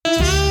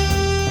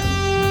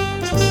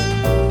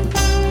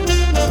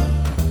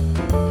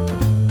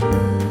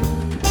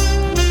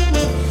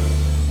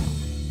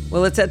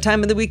Well, it's that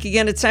time of the week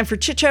again. It's time for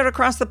Chit Chat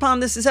Across the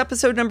Pond. This is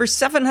episode number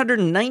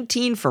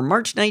 719 for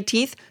March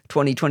 19th,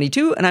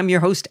 2022, and I'm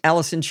your host,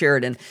 Allison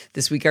Sheridan.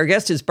 This week, our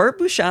guest is Bart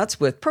Busschots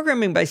with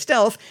Programming by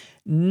Stealth.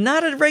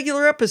 Not a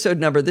regular episode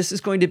number. This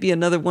is going to be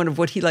another one of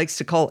what he likes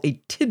to call a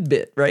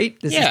tidbit, right?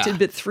 This is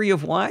tidbit 3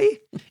 of why?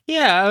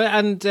 Yeah,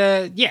 and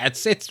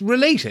it's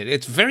related.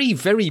 It's very,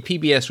 very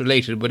PBS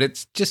related, but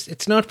it's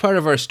not part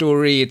of our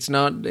story.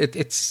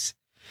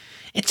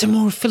 It's a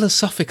more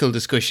philosophical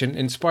discussion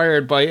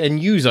inspired by a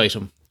news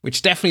item,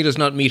 which definitely does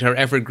not meet our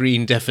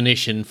evergreen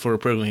definition for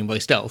Programming by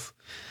Stealth.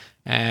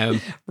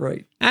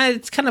 Right. And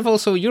it's kind of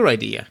also your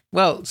idea.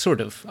 Well, sort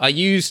of. I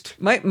used...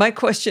 My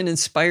question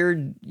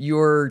inspired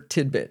your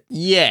tidbit.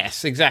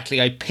 Yes,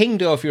 exactly. I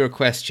pinged off your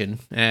question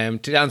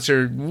to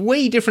answer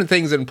way different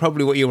things than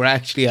probably what you were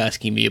actually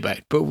asking me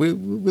about. But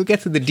we'll get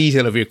to the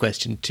detail of your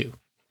question too.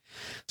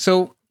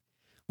 So...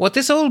 what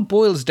this all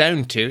boils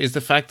down to is the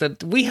fact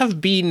that we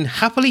have been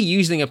happily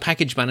using a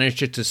package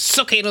manager to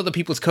suck in other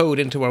people's code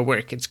into our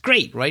work. It's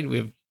great, right? We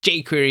have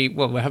jQuery.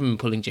 Well, we haven't been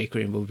pulling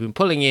jQuery, but we've been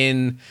pulling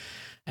in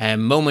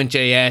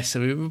Moment.js,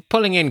 and we've been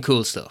pulling in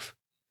cool stuff.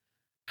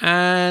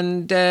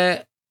 And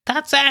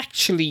that's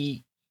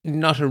actually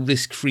not a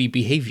risk-free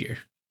behavior.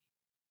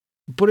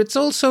 But it's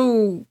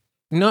also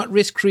not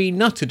risk-free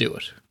not to do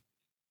it.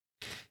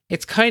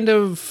 It's kind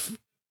of...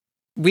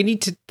 we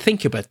need to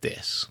think about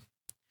this.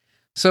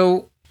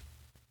 So...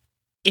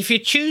 if you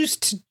choose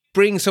to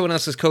bring someone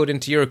else's code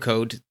into your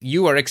code,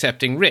 you are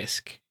accepting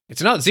risk.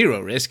 It's not zero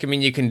risk. I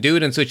mean, you can do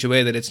it in such a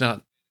way that it's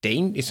not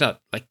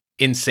like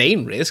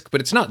insane risk, but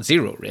it's not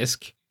zero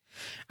risk.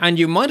 And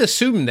you might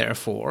assume,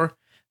 therefore,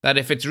 that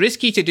if it's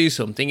risky to do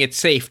something, it's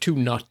safe to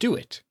not do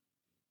it.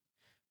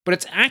 But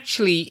it's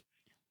actually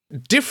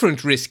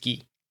different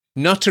risky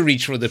not to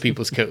reach for other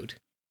people's code.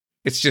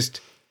 It's just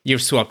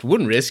you've swapped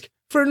one risk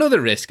for another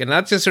risk. And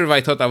that's just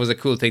I thought that was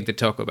a cool thing to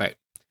talk about.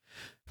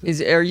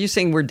 Are you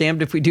saying we're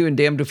damned if we do and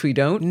damned if we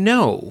don't?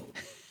 No.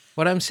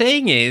 What I'm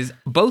saying is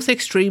both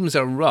extremes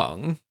are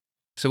wrong.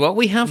 So what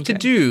we have to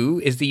do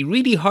is the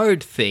really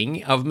hard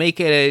thing of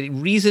making a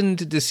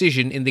reasoned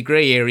decision in the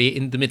grey area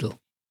in the middle.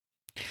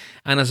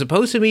 And as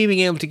opposed to me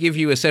being able to give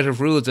you a set of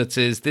rules that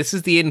says this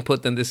is the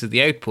input and this is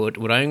the output,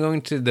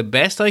 the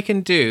best I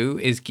can do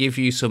is give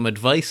you some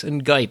advice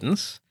and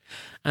guidance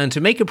and to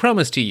make a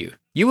promise to you.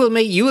 You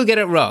will get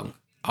it wrong.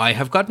 I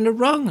have gotten it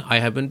wrong. I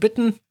have been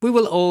bitten. We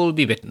will all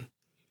be bitten.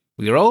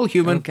 We are all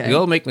human. Okay. We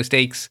all make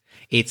mistakes.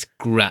 It's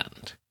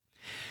grand.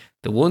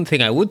 The one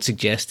thing I would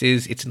suggest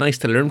is it's nice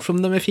to learn from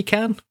them if you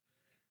can,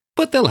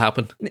 but they'll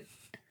happen.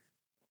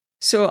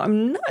 So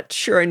I'm not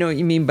sure I know what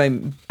you mean by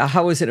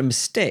how is it a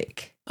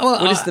mistake?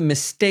 Well, what is the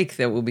mistake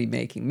that we'll be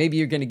making? Maybe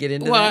you're going to get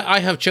into that. Well, I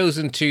have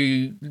chosen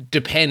to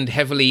depend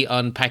heavily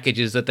on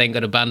packages that then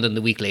got abandoned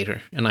a week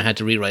later, and I had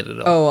to rewrite it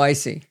all. Oh, I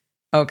see.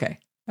 Okay.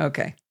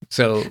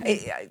 So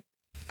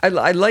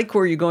I like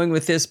where you're going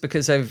with this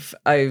because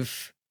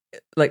I've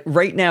like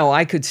right now,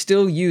 I could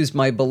still use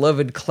my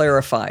beloved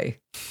Clarify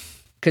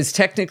because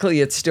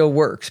technically it still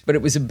works, but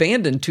it was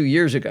abandoned 2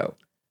 years ago.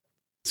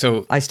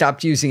 So I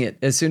stopped using it.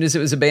 As soon as it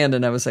was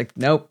abandoned, I was like,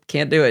 nope,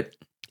 can't do it.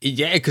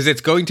 Yeah, because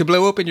it's going to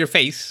blow up in your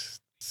face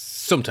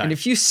sometime. And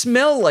if you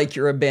smell like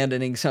you're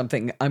abandoning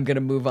something, I'm going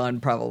to move on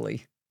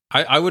probably.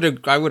 I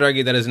would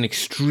argue that is an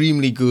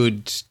extremely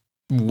good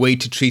way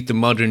to treat the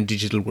modern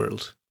digital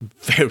world.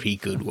 Very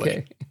good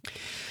way.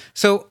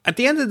 So at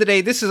the end of the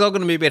day, this is all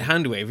going to be a bit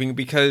hand-waving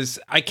because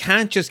I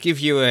can't just give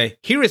you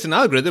here is an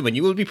algorithm and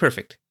you will be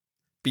perfect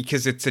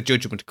because it's a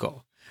judgment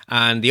call.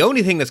 And the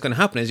only thing that's going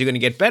to happen is you're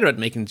going to get better at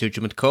making the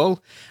judgment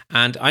call.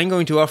 And I'm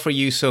going to offer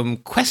you some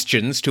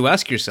questions to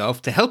ask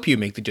yourself to help you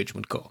make the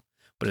judgment call.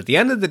 But at the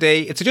end of the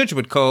day, it's a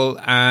judgment call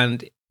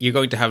and you're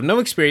going to have no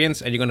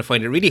experience and you're going to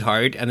find it really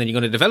hard. And then you're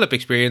going to develop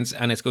experience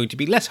and it's going to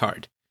be less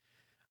hard.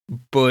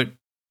 But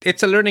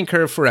it's a learning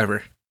curve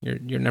forever.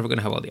 You're never going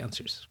to have all the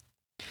answers.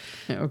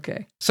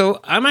 Okay. So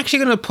I'm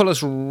actually going to pull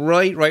us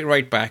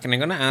right back and I'm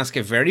going to ask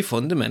a very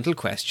fundamental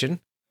question.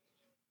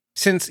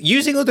 Since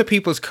using other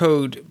people's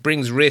code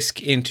brings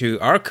risk into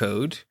our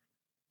code,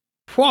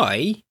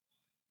 why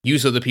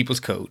use other people's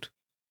code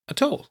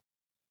at all?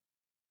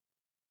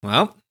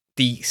 Well,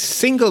 the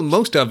single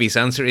most obvious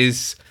answer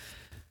is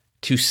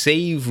to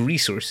save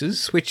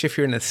resources, which if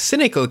you're in a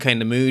cynical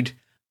kind of mood,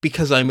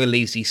 because I'm a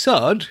lazy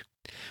sod,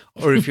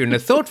 or if you're in a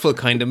thoughtful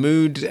kind of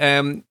mood,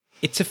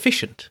 it's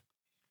efficient.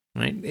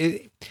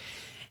 Right?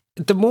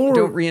 The more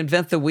don't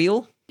reinvent the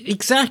wheel.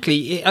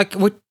 Exactly.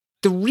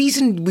 The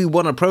reason we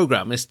want to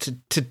program is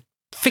to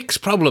fix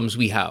problems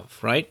we have,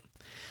 right?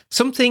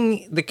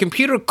 The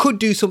computer could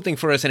do something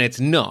for us and it's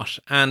not.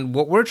 And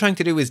what we're trying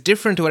to do is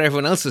different to what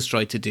everyone else has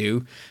tried to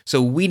do.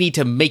 So we need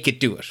to make it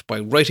do it by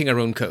writing our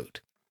own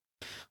code.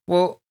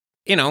 Well,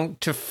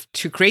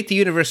 to create the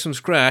universe from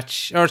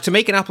scratch, or to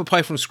make an apple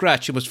pie from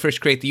scratch, you must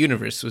first create the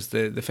universe, was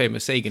the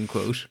famous Sagan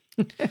quote.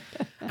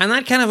 And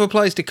that kind of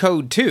applies to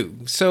code too.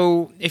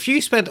 So if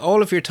you spent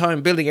all of your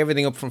time building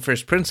everything up from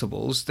first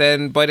principles,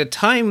 then by the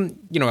time,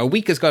 a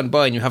week has gone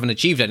by and you haven't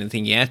achieved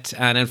anything yet,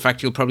 and in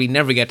fact, you'll probably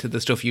never get to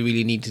the stuff you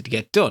really needed to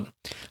get done.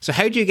 So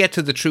how do you get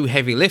to the true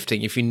heavy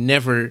lifting if you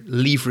never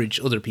leverage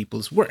other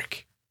people's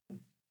work?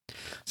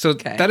 So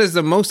that is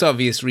the most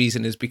obvious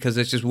reason, is because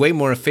it's just way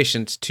more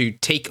efficient to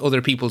take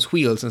other people's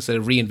wheels instead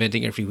of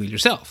reinventing every wheel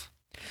yourself.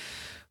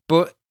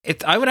 But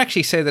I would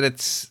actually say that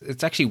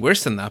it's actually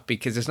worse than that,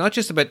 because it's not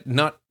just about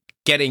not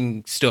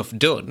getting stuff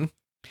done.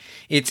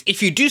 It's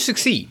if you do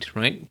succeed,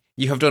 right?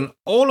 You have done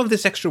all of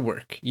this extra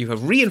work. You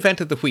have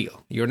reinvented the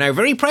wheel. You're now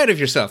very proud of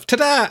yourself.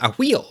 Ta-da, a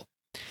wheel.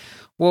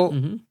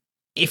 Well,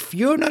 if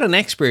you're not an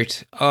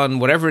expert on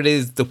whatever it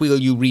is, the wheel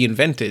you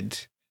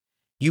reinvented,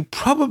 you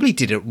probably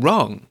did it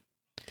wrong.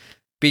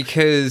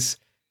 Because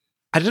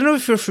I don't know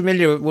if you're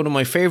familiar with one of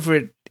my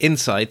favorite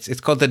insights.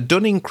 It's called the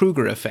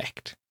Dunning-Kruger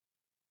effect.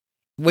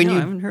 I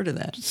haven't heard of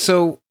that.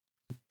 So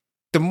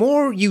the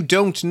more you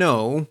don't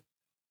know,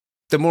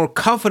 the more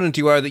confident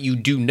you are that you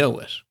do know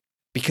it.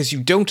 Because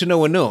you don't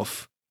know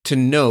enough to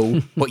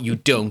know what you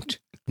don't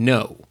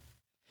know.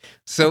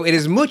 So it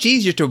is much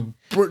easier to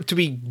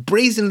be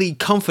brazenly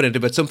confident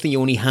about something you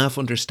only half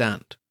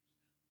understand.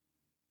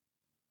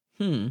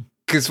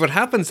 Because what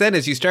happens then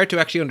is you start to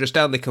actually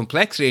understand the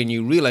complexity and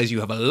you realize you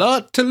have a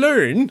lot to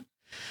learn.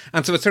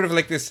 And so it's sort of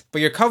like this,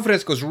 but your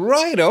confidence goes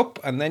right up,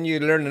 and then you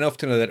learn enough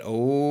to know that,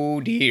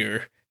 oh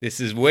dear, this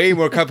is way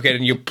more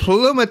complicated. And you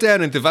plummet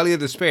down into the valley of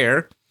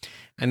despair,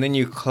 and then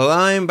you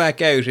climb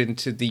back out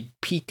into the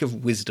peak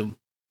of wisdom.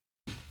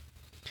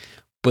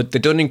 But the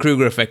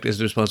Dunning-Kruger effect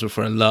is responsible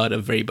for a lot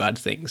of very bad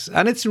things.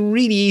 And it's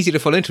really easy to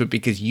fall into it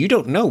because you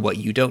don't know what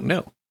you don't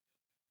know.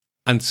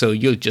 And so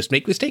you'll just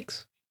make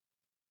mistakes.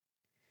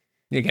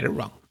 You get it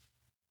wrong.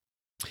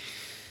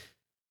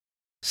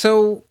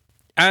 So,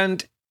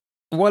 and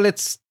while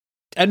it's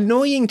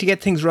annoying to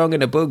get things wrong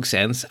in a bug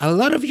sense, a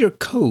lot of your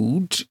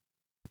code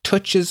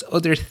touches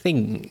other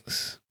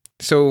things.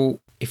 So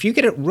if you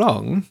get it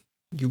wrong,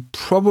 you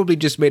probably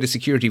just made a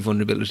security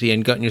vulnerability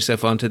and gotten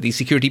yourself onto the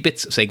security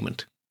bits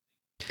segment.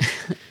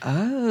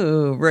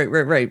 Oh,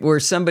 right. Where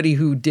somebody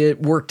who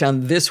worked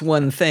on this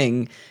one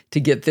thing to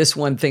get this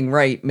one thing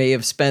right may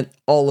have spent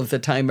all of the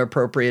time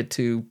appropriate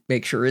to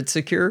make sure it's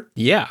secure.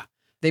 Yeah.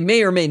 They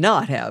may or may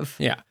not have.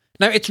 Yeah.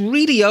 Now, it's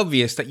really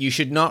obvious that you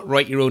should not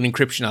write your own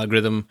encryption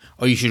algorithm,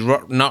 or you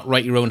should not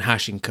write your own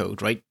hashing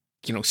code, right?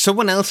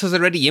 Someone else has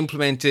already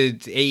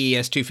implemented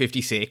AES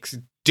 256.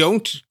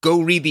 Don't go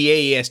read the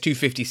AES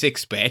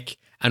 256 spec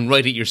and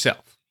write it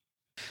yourself.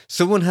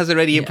 Someone has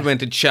already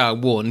implemented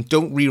SHA-1.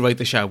 Don't rewrite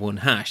the SHA-1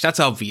 hash. That's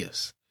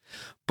obvious.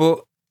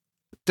 But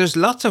there's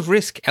lots of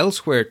risk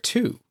elsewhere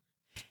too.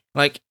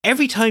 Like,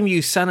 every time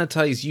you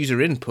sanitize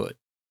user input,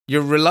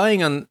 you're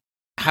relying on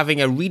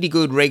having a really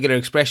good regular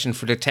expression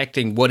for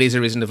detecting what is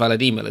or isn't a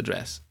valid email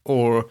address,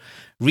 or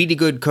really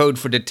good code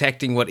for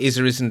detecting what is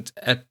or isn't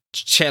a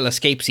shell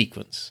escape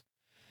sequence.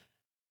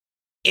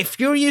 If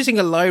you're using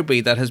a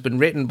library that has been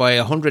written by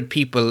 100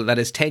 people that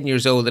is 10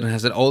 years old and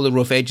has had all the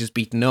rough edges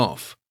beaten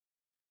off,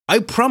 I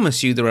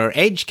promise you there are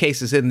edge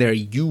cases in there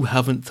you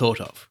haven't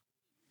thought of.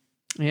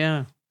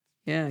 Yeah.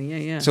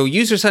 So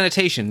user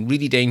sanitation,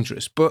 really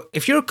dangerous. But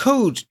if your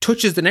code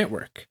touches the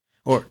network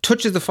or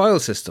touches the file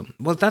system,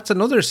 well, that's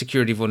another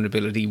security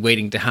vulnerability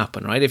waiting to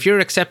happen, right? If you're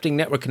accepting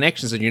network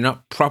connections and you're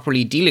not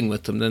properly dealing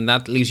with them, then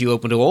that leaves you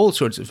open to all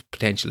sorts of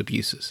potential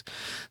abuses.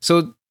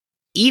 So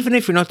even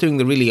if you're not doing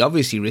the really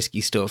obviously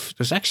risky stuff,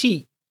 there's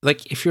actually,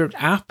 like, if your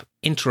app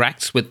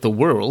interacts with the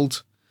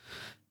world,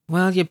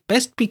 well, you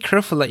best be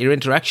careful that your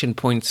interaction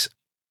points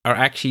are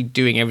actually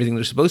doing everything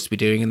they're supposed to be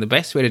doing. And the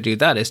best way to do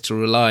that is to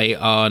rely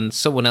on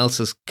someone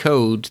else's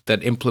code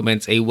that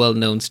implements a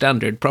well-known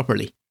standard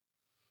properly.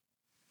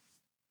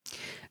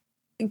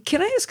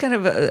 Can I ask kind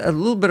of a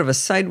little bit of a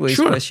sideways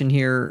question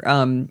here?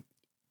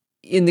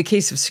 In the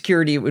case of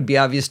security, it would be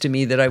obvious to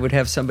me that I would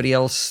have somebody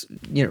else,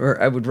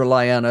 or I would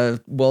rely on a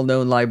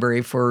well-known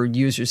library for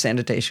user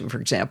sanitation,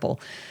 for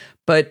example.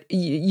 But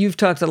you've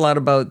talked a lot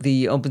about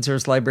the open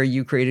source library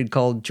you created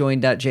called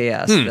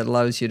join.js that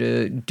allows you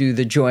to do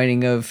the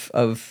joining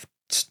of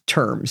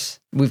terms.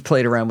 We've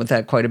played around with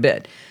that quite a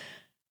bit.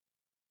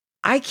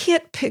 I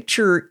can't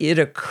picture it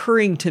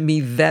occurring to me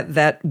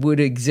that would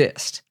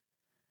exist.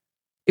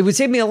 It would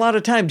save me a lot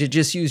of time to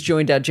just use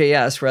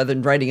join.js rather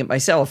than writing it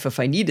myself if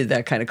I needed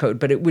that kind of code,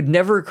 but it would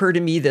never occur to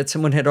me that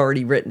someone had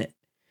already written it.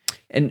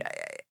 And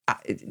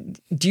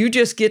do you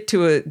just get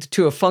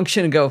to a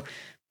function and go,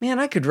 man,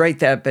 I could write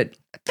that, but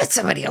I bet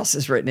somebody else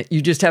has written it?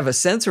 You just have a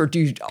sense, or do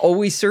you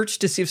always search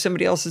to see if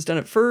somebody else has done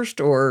it first?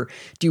 Or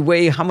do you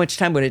weigh how much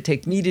time would it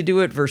take me to do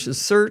it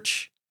versus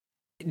search?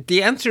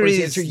 The answer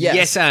is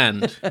yes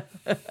and.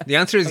 The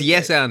answer is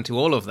yes and to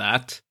all of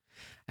that.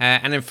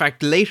 And in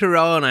fact, later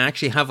on, I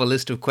actually have a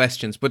list of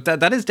questions, but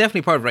that is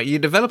definitely part of it, right? You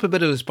develop a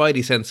bit of a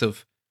spidey sense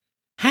of,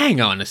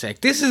 hang on a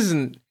sec, this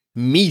isn't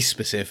me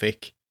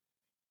specific.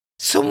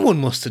 someone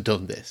must have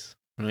done this,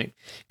 right?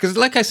 Because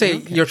like I say,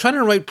 you're trying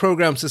to write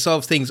programs to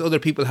solve things other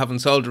people haven't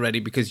solved already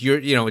because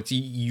it's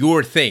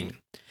your thing.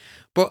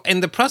 But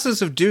in the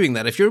process of doing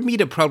that, if you meet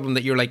a problem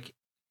that you're like,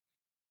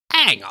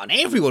 hang on,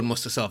 everyone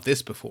must have solved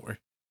this before,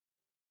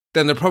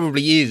 then there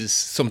probably is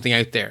something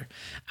out there.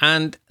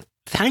 And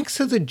thanks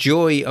to the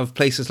joy of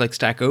places like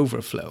Stack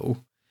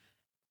Overflow,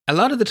 a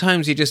lot of the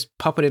times you just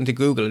pop it into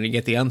Google and you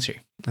get the answer.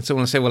 And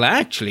someone will say, well,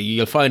 actually,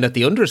 you'll find that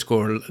the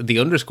underscore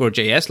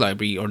JS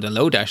library or the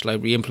Lodash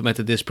library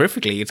implemented this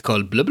perfectly. It's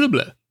called blah, blah,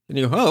 blah. And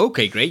you go, oh,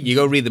 okay, great. You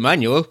go read the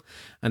manual,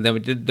 and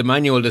then the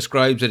manual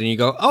describes it, and you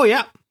go, oh,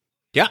 yeah,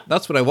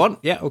 that's what I want.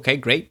 Yeah, okay,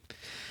 great.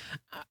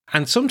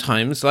 And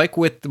sometimes, like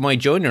with my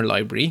joiner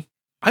library,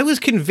 I was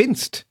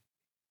convinced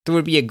there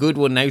would be a good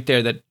one out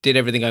there that did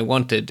everything I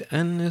wanted.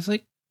 And it's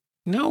like,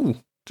 no,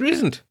 there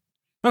isn't.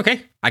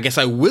 Okay, I guess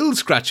I will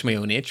scratch my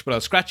own itch, but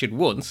I'll scratch it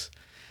once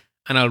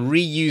and I'll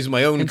reuse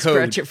my own code.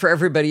 Scratch it for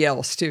everybody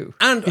else too.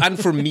 And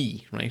for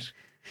me, right?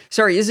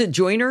 Sorry, is it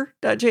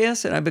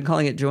joiner.js? And I've been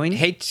calling it join.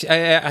 Did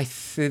I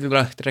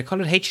call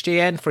it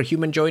HJN for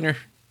human joiner?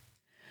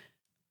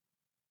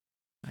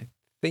 I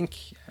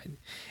think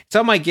it's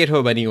on my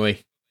GitHub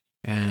anyway.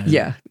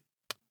 Yeah.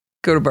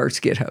 Go to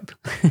Bart's GitHub.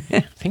 I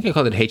think I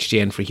called it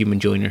HJN for human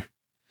joiner.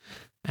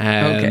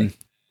 Okay.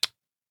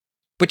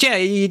 But yeah,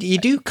 you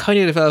do kind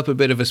of develop a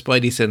bit of a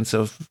spidey sense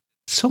of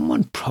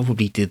someone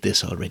probably did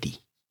this already.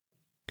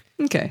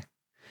 Okay.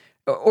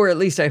 Or at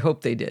least I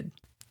hope they did.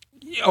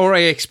 Or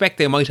I expect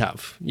they might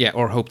have. Yeah,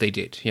 or hope they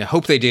did. Yeah,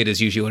 hope they did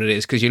is usually what it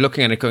is, because you're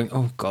looking at it going,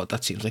 oh God,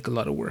 that seems like a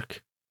lot of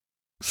work.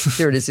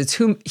 There it is. It's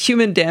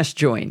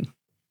human-join.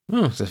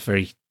 Oh, it's a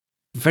very,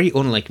 very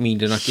unlike me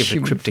to not give it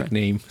a cryptic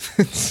name.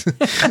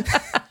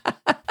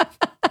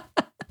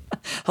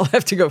 I'll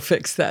have to go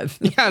fix that.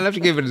 Yeah, I'll have to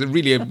give it a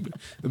really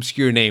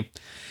obscure name.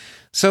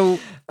 So,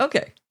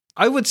 okay.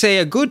 I would say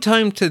a good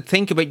time to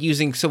think about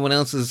using someone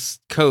else's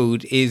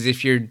code is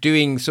if you're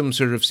doing some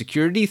sort of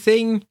security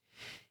thing.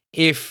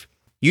 If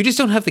you just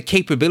don't have the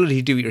capability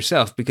to do it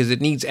yourself because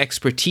it needs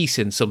expertise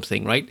in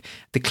something, right?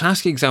 The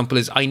classic example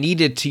is I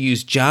needed to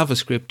use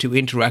JavaScript to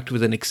interact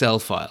with an Excel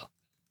file.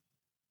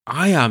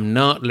 I am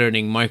not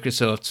learning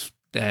Microsoft's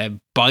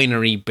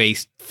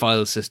binary-based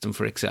file system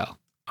for Excel.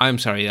 I'm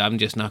sorry, I'm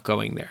just not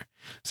going there.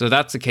 So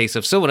that's a case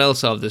of someone else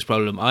solved this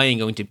problem. I ain't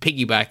going to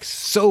piggyback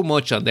so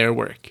much on their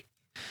work.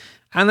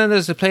 And then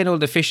there's the plain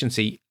old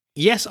efficiency.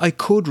 Yes, I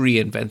could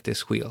reinvent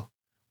this wheel,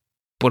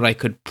 but I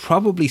could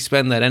probably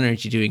spend that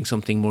energy doing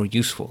something more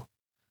useful.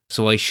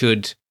 So I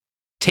should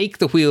take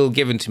the wheel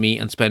given to me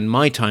and spend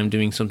my time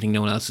doing something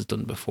no one else has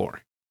done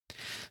before.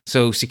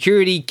 So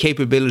security,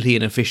 capability,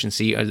 and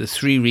efficiency are the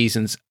three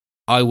reasons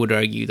I would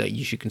argue that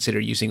you should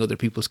consider using other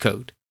people's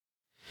code.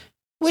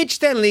 Which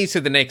then leads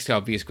to the next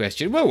obvious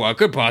question. Well, what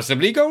could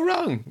possibly go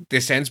wrong?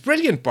 This sounds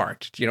brilliant,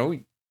 Bart.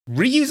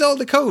 Reuse all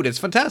the code. It's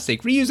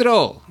fantastic. Reuse it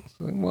all.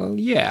 Well,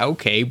 yeah,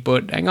 okay,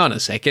 but hang on a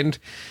second.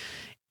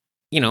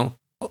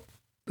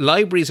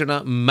 Libraries are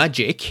not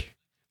magic.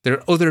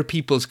 They're other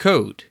people's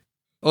code.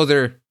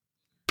 Other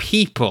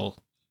people.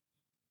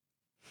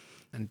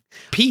 And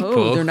people...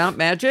 Oh, they're not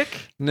magic?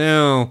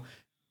 No.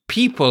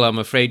 People, I'm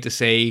afraid to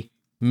say,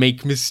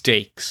 make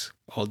mistakes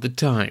all the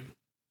time.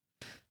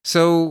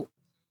 So...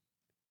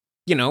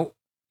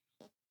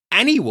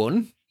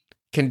 anyone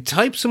can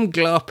type some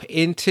glop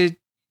into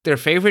their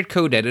favorite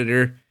code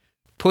editor,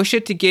 push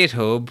it to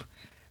GitHub,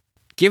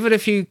 give it a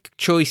few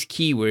choice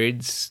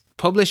keywords,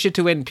 publish it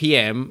to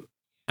NPM,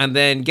 and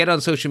then get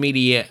on social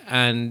media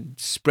and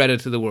spread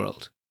it to the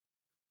world.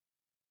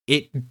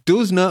 It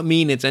does not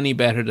mean it's any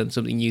better than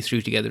something you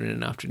threw together in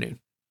an afternoon.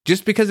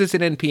 Just because it's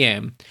an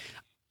NPM,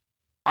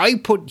 I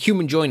put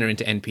Human Joiner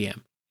into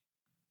NPM.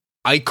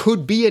 I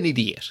could be an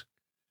idiot.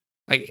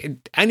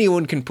 Like,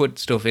 anyone can put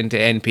stuff into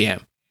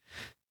NPM.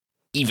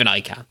 Even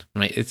I can't,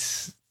 right?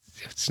 It's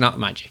not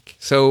magic.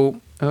 So,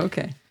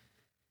 okay.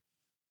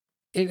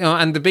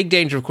 And the big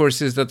danger, of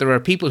course, is that there are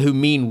people who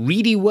mean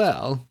really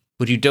well,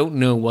 but you don't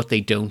know what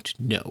they don't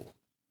know.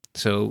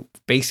 So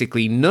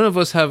basically, none of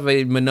us have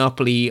a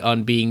monopoly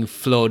on being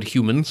flawed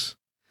humans.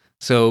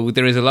 So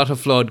there is a lot of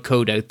flawed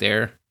code out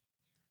there.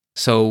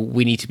 So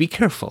we need to be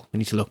careful. We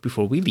need to look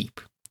before we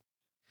leap.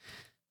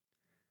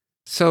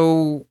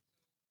 So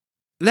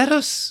let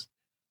us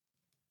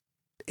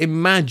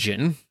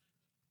imagine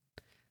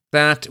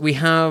that we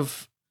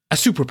have a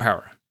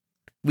superpower.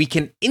 We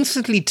can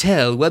instantly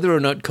tell whether or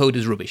not code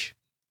is rubbish,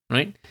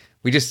 right?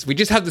 We just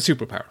have the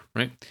superpower,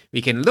 right?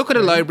 We can look at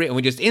a library and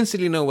we just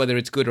instantly know whether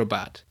it's good or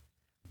bad.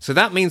 So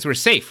that means we're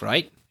safe,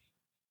 right?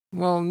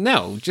 Well,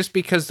 no. Just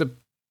because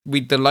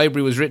the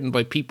library was written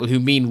by people who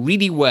mean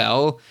really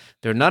well,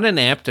 they're not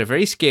inept, they're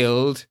very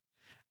skilled,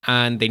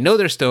 and they know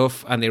their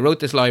stuff, and they wrote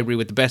this library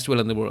with the best will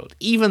in the world.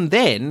 Even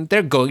then,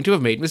 they're going to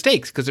have made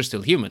mistakes because they're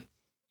still human.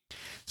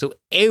 So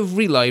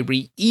every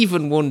library,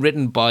 even one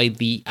written by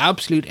the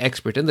absolute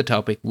expert in the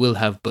topic, will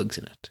have bugs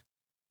in it.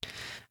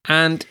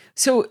 And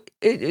so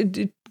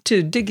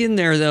to dig in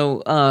there,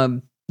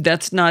 though,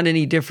 That's not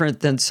any different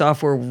than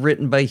software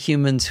written by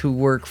humans who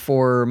work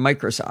for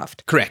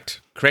Microsoft.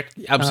 Correct.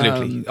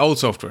 Absolutely. All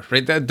software,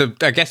 right?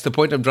 I guess the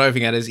point I'm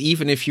driving at is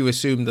even if you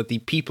assume that the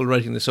people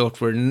writing the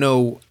software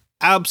know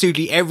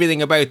absolutely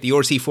everything about the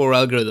RC4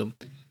 algorithm,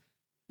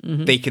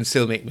 they can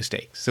still make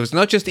mistakes. So it's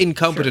not just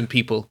incompetent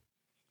people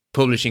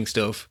publishing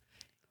stuff.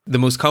 The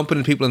most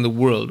competent people in the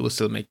world will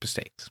still make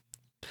mistakes.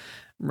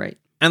 Right.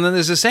 And then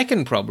there's a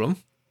second problem,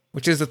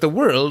 which is that the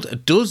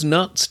world does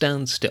not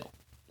stand still.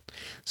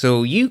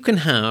 So you can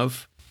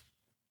have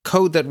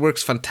code that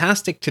works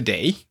fantastic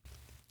today,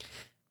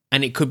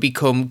 and it could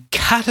become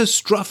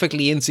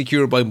catastrophically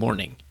insecure by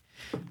morning.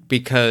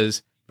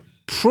 Because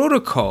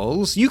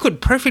protocols, you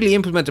could perfectly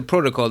implement a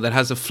protocol that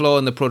has a flaw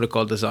in the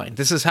protocol design.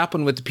 This has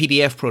happened with the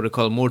PDF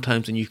protocol more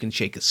times than you can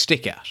shake a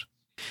stick at.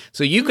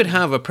 So you could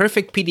have a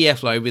perfect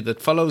PDF library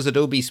that follows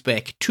Adobe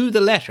spec to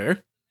the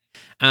letter,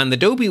 and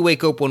Adobe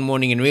wake up one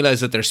morning and realize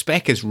that their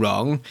spec is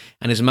wrong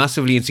and is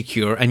massively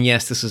insecure. And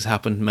yes, this has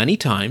happened many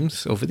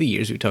times over the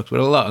years. We talked about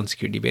a lot on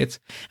security debates.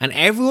 And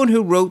everyone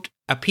who wrote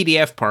a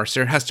PDF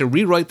parser has to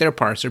rewrite their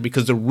parser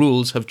because the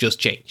rules have just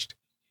changed.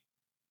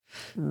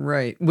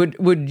 Right.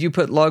 Would you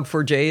put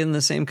Log4j in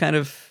the same kind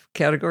of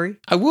category?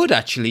 I would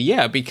actually,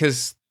 yeah,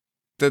 because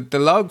the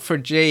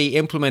Log4j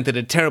implemented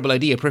a terrible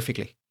idea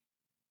perfectly.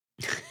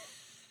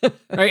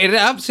 Right,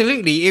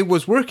 it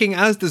was working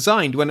as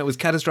designed when it was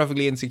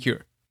catastrophically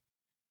insecure.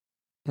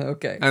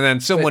 Okay. And then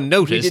someone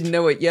noticed. We didn't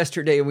know it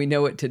yesterday and we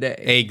know it today.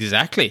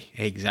 Exactly.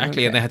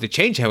 Okay. And they had to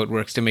change how it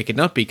works to make it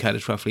not be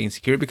catastrophically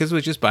insecure because it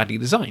was just badly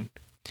designed.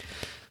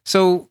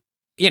 So,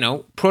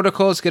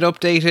 protocols get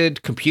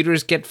updated,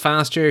 computers get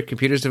faster,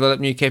 computers develop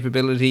new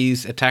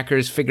capabilities,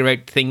 attackers figure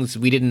out things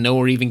we didn't know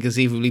were even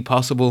conceivably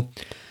possible.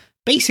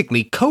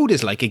 Basically, code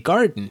is like a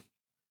garden.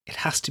 It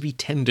has to be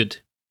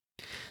tended.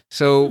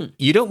 So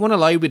you don't want a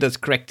library that's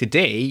correct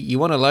today. You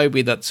want a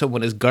library that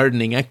someone is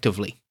gardening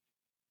actively.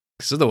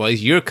 Because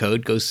otherwise your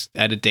code goes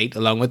out of date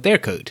along with their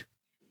code.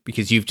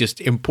 Because you've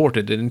just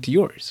imported it into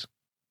yours.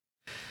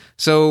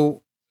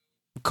 So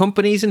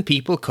companies and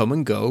people come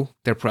and go.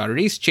 Their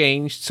priorities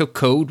change. So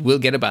code will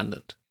get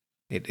abandoned.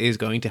 It is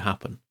going to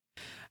happen.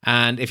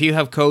 And if you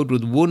have code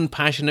with one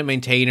passionate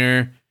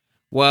maintainer,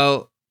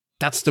 well,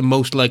 that's the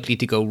most likely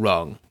to go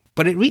wrong.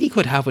 But it really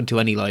could happen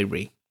to any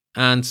library.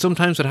 And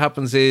sometimes what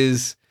happens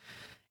is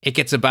it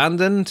gets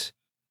abandoned,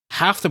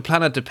 half the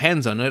planet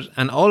depends on it,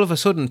 and all of a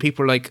sudden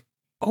people are like,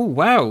 oh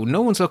wow,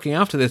 no one's looking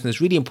after this and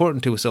it's really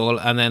important to us all,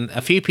 and then a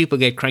few people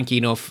get cranky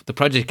enough, the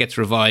project gets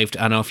revived,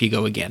 and off you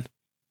go again.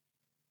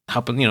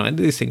 And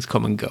these things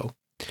come and go.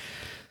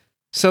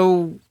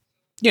 So,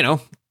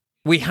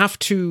 we have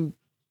to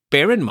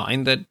bear in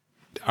mind that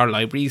our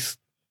libraries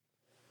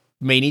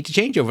may need to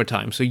change over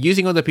time. So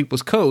using other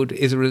people's code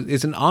is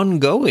an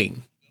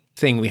ongoing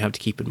thing we have to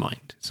keep in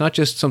mind. It's not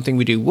just something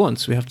we do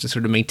once. We have to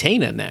sort of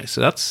maintain it now. So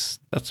that's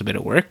a bit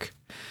of work.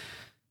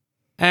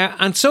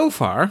 And so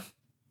far,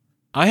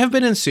 I have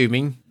been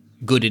assuming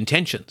good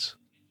intentions.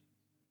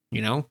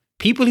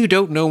 People who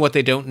don't know what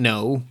they don't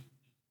know,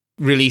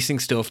 releasing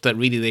stuff that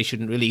really they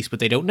shouldn't release, but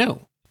they don't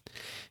know.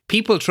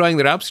 People trying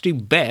their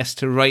absolute best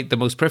to write the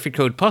most perfect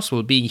code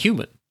possible, being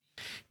human.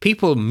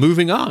 People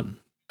moving on,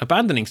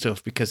 abandoning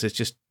stuff because it's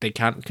just they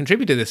can't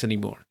contribute to this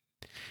anymore.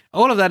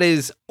 All of that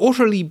is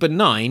utterly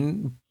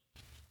benign,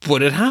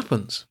 but it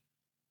happens.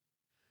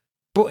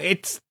 But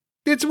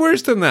it's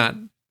worse than that.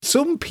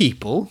 Some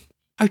people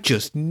are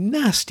just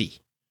nasty.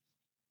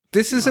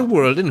 This is a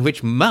world in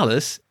which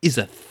malice is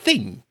a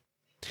thing.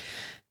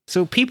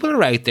 So people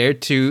are out there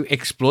to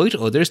exploit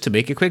others to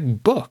make a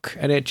quick buck,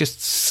 and it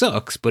just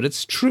sucks, but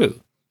it's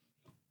true.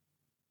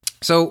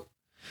 So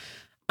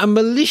a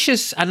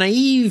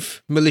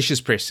naive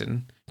malicious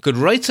person could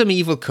write some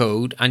evil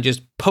code and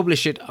just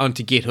publish it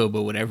onto GitHub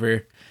or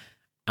whatever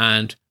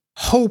and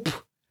hope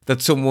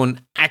that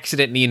someone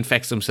accidentally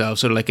infects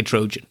themselves, sort of like a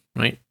Trojan,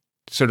 right?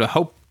 Sort of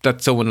hope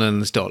that someone will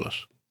install it.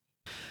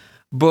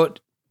 But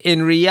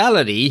in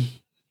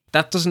reality,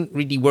 that doesn't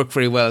really work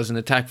very well as an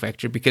attack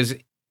vector, because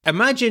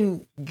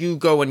imagine you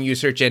go and you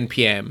search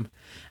NPM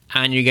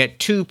and you get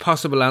two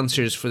possible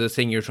answers for the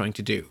thing you're trying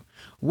to do.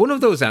 One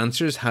of those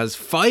answers has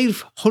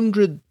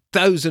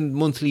 500,000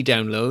 monthly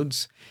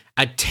downloads,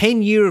 a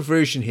 10-year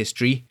version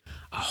history,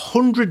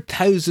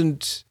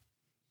 100,000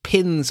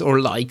 pins or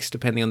likes,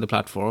 depending on the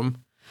platform.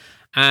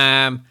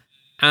 The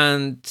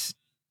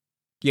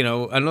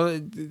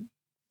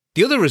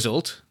other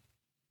result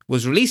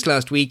was released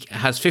last week,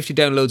 has 50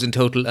 downloads in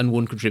total and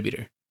one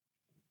contributor.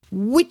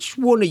 Which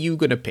one are you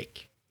going to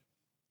pick?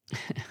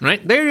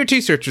 Right? There are your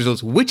two search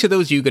results. Which of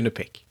those are you going to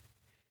pick?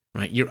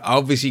 Right? You're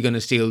obviously going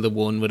to steal the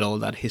one with all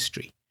that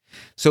history.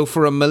 So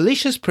for a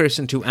malicious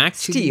person to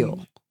actually...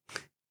 Steal.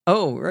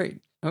 Oh, right.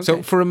 Okay.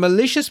 So for a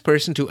malicious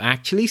person to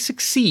actually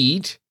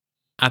succeed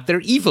at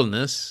their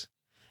evilness,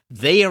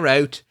 they are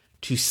out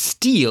to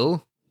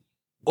steal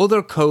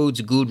other code's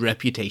good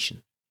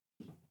reputation.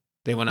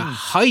 They want to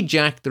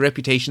hijack the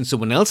reputation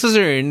someone else has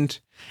earned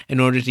in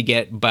order to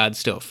get bad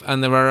stuff.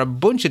 And there are a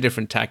bunch of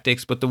different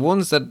tactics, but the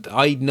ones that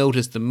I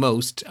noticed the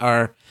most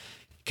are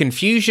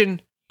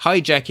confusion,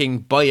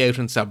 hijacking, buyout,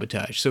 and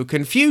sabotage. So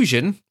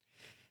confusion,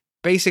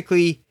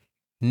 basically,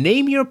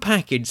 name your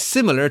package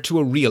similar to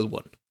a real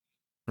one,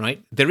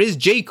 right? There is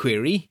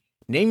jQuery.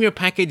 Name your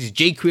package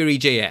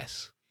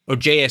jQuery.js or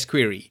JS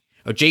Query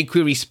or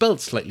jQuery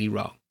spelled slightly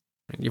wrong.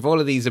 You have all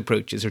of these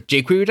approaches, or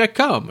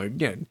jQuery.com, or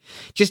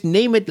just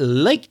name it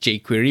like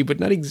jQuery, but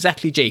not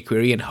exactly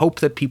jQuery, and hope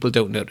that people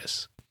don't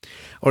notice.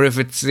 Or if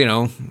it's,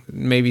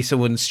 maybe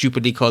someone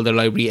stupidly called their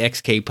library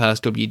XK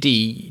past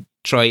WD,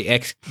 try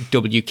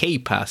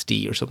XWK past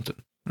D or something,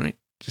 right?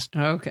 Just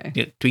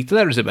tweak the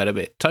letters about a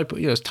bit.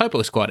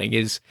 Typo squatting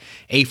is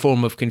a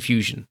form of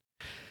confusion.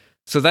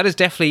 So that is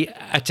definitely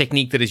a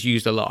technique that is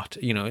used a lot.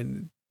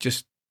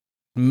 Just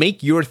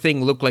make your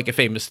thing look like a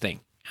famous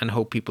thing and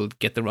hope people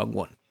get the wrong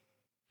one.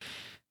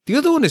 The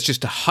other one is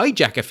just to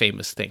hijack a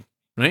famous thing,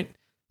 right?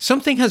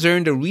 Something has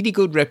earned a really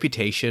good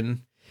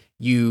reputation.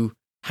 You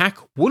hack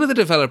one of the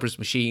developer's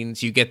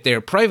machines, you get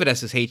their private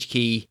SSH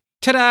key.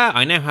 Ta-da!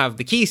 I now have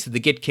the keys to the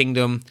Git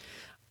kingdom.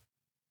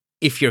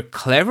 If you're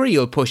clever,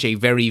 you'll push a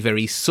very,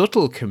 very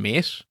subtle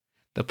commit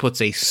that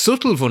puts a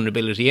subtle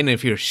vulnerability in.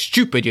 If you're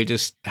stupid, you'll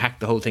just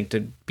hack the whole thing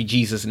to be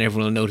Jesus and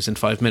everyone will notice in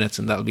 5 minutes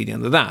and that'll be the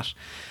end of that.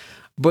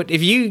 But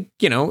if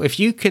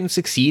you can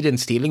succeed in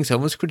stealing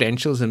someone's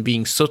credentials and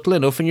being subtle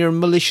enough in your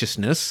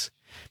maliciousness,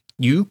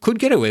 you could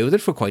get away with it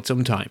for quite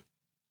some time.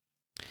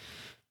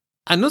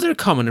 Another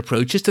common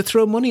approach is to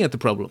throw money at the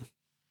problem.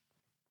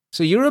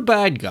 So you're a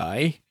bad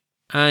guy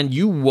and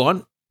you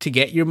want to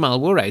get your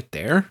malware out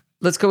there.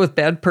 Let's go with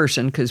bad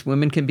person, because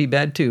women can be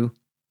bad too.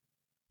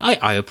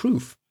 I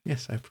approve.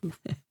 Yes, I approve.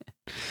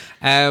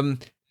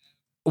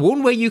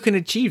 One way you can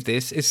achieve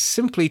this is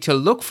simply to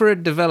look for a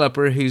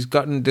developer who's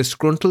gotten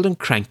disgruntled and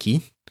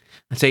cranky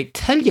and say,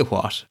 tell you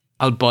what,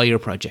 I'll buy your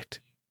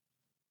project.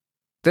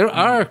 There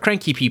are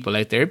cranky people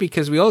out there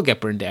because we all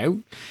get burned out.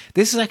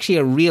 This is actually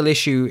a real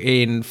issue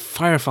in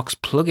Firefox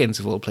plugins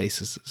of all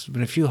places. There's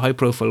been a few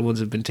high-profile ones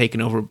that have been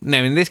taken over.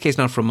 Now, in this case,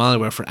 not for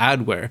malware, for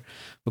adware.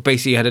 But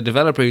basically, you had a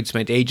developer who'd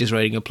spent ages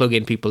writing a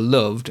plugin people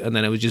loved, and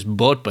then it was just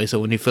bought by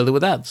someone who filled it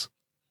with ads.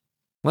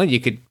 Well, you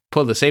could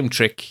pull the same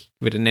trick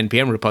with an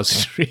NPM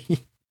repository.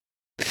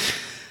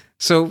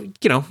 So,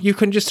 you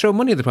can just throw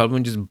money at the problem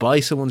and just buy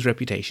someone's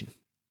reputation.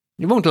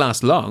 It won't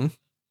last long,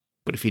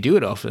 but if you do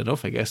it often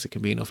enough, I guess it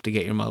can be enough to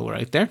get your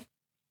malware out there.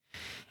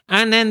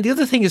 And then the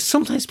other thing is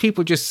sometimes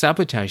people just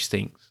sabotage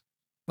things.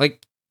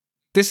 Like,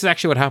 this is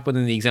actually what happened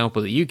in the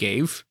example that you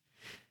gave.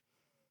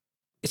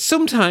 It's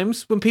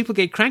sometimes when people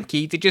get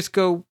cranky, they just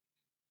go,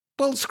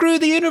 well, screw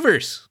the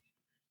universe.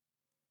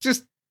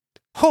 Just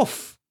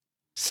huff.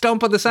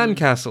 Stomp on the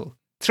sandcastle,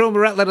 throw a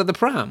rattle out of the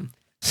pram.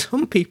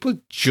 Some people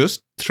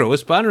just throw a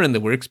spanner in the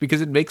works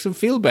because it makes them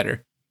feel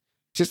better.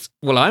 Just,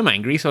 well, I'm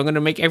angry, so I'm going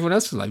to make everyone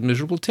else's life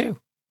miserable too.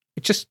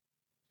 It just,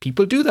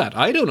 people do that.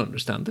 I don't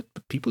understand it,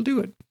 but people do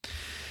it.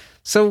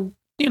 So,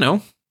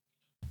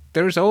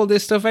 there's all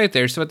this stuff out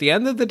there. So at the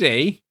end of the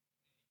day,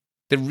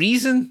 the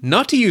reason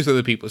not to use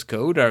other people's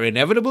code are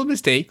inevitable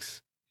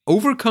mistakes,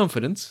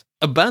 overconfidence,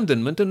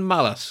 abandonment, and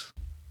malice.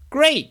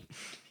 Great.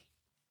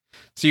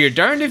 So you're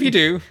darned if you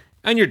do,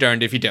 and you're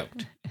darned if you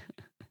don't.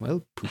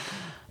 Well, poop.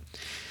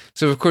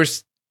 So, of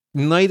course,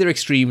 neither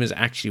extreme is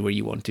actually where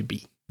you want to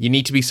be. You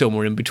need to be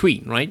somewhere in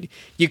between, right?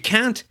 You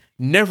can't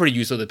never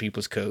use other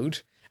people's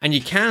code, and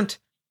you can't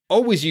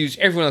always use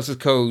everyone else's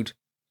code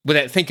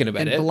without thinking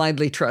about it. And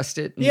blindly trust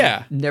it.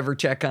 And never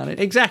check on it.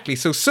 Exactly.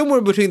 So somewhere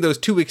between those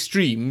two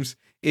extremes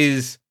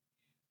is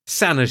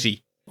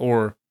sanity.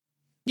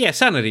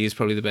 Sanity is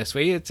probably the best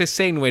way. It's a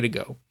sane way to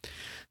go.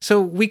 So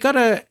we got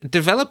to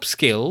develop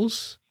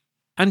skills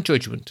and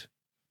judgment.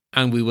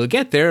 And we will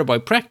get there by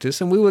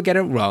practice, and we will get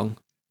it wrong.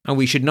 And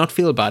we should not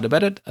feel bad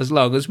about it as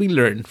long as we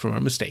learn from our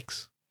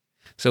mistakes.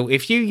 So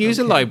if you use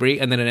a library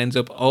and then it ends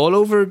up all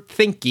over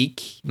Bleeping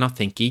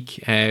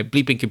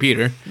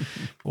Computer,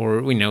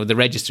 or, the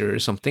register or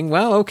something,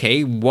 well,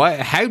 okay,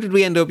 how did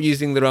we end up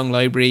using the wrong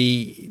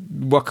library?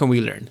 What can we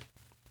learn?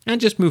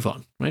 And just move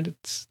on, right?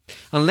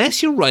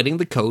 Unless you're writing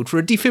the code for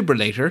a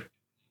defibrillator,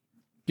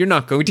 you're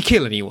not going to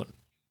kill anyone.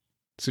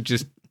 So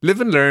just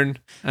live and learn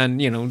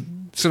and,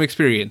 some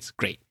experience.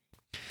 Great.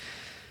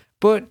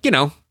 But,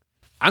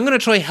 I'm going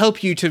to try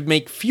help you to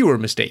make fewer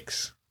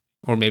mistakes,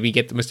 or maybe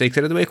get the mistakes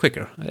out of the way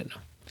quicker. I don't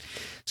know.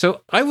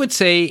 So I would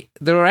say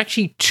there are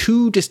actually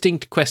two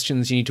distinct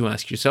questions you need to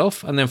ask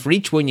yourself, and then for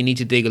each one you need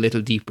to dig a little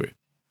deeper.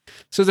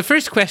 So the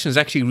first question is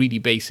actually really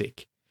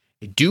basic.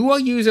 Do I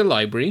use a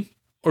library,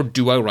 or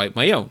do I write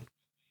my own?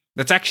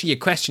 That's actually a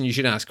question you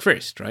should ask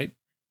first, right?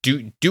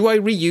 Do I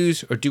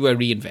reuse, or do I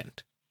reinvent?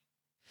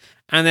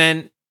 And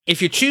then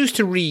if you choose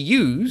to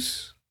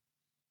reuse,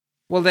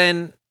 well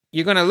then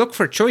you're going to look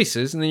for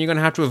choices, and then you're going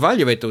to have to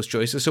evaluate those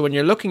choices. So when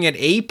you're looking at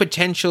a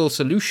potential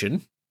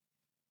solution,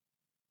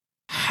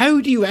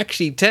 how do you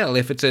actually tell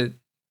if it's a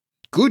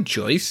good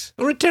choice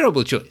or a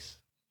terrible choice?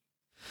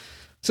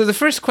 So the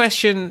first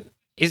question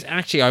is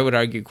actually, I would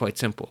argue, quite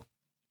simple.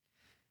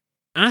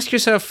 Ask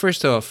yourself,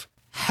 first off,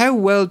 how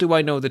well do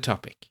I know the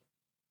topic?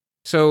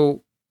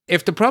 So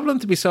if the problem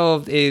to be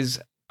solved is,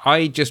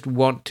 I just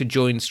want to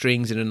join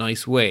strings in a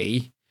nice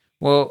way,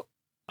 Well,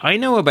 I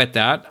know about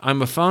that.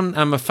 I'm a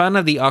fan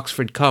of the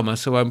Oxford comma,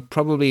 so I'm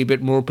probably a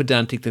bit more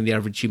pedantic than the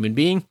average human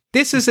being.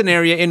 This is an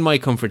area in my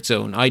comfort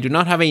zone. I do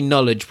not have a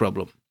knowledge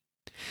problem.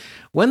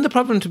 When the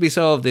problem to be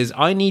solved is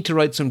I need to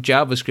write some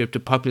JavaScript to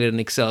populate an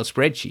Excel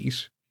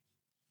spreadsheet,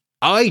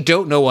 I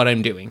don't know what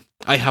I'm doing.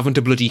 I haven't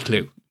a bloody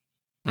clue.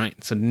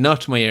 Right, so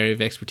not my area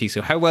of expertise.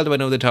 So how well do I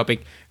know the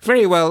topic?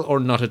 Very well or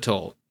not at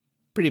all.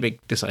 Pretty big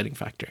deciding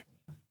factor.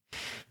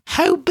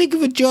 How big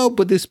of a job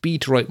would this be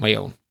to write my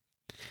own?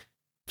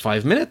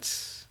 5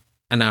 minutes?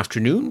 An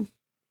afternoon?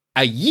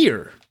 A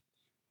year?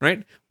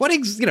 Right?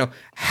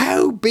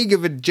 How big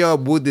of a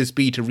job would this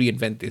be to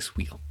reinvent this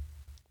wheel?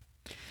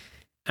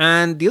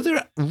 And the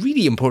other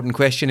really important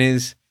question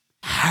is,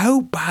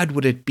 how bad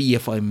would it be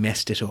if I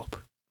messed it up?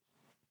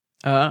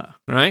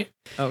 Right?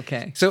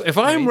 Okay. So if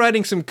I'm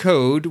writing some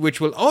code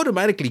which will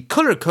automatically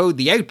color code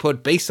the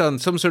output based on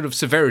some sort of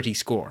severity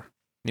score,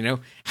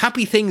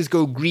 happy things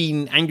go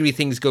green, angry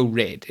things go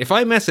red. If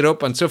I mess it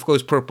up and stuff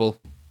goes purple,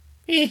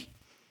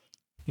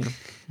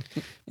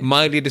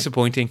 mildly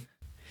disappointing.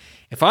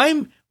 If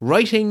I'm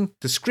writing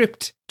the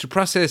script to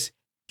process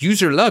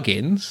user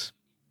logins,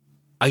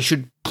 I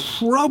should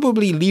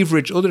probably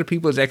leverage other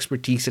people's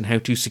expertise in how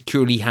to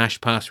securely hash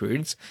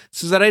passwords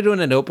so that I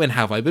don't end up in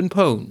have I been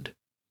pwned.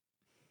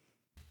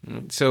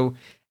 So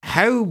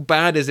how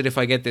bad is it if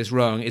I get this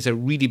wrong is a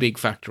really big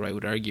factor, I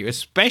would argue,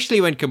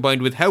 especially when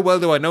combined with how well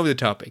do I know the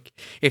topic.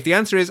 If the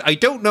answer is I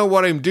don't know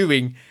what I'm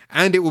doing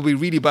and it will be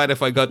really bad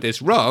if I got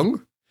this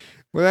wrong,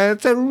 well,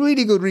 that's a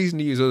really good reason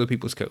to use other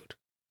people's code.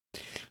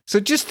 So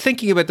just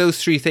thinking about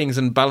those three things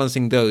and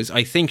balancing those,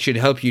 I think should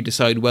help you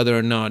decide whether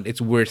or not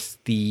it's worth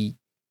the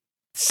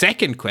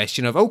second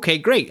question of, okay,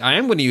 great, I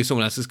am going to use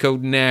someone else's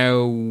code.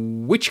 Now,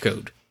 which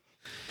code?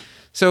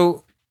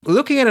 So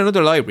looking at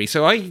another library,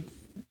 so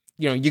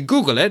you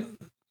Google it,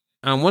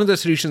 and one of the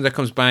solutions that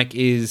comes back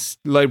is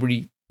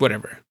library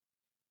whatever.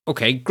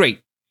 Okay,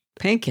 great.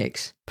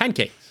 Pancakes.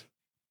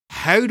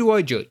 How do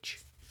I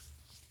judge?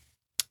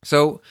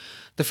 So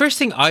the first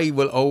thing I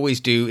will always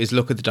do is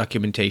look at the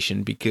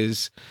documentation,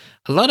 because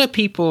a lot of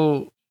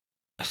people,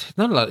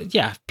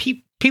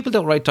 people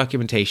don't write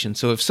documentation.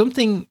 So if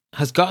something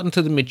has gotten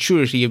to the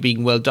maturity of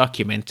being well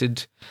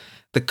documented,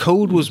 the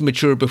code was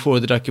mature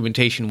before the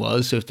documentation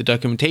was. So if the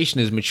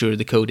documentation is mature,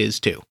 the code is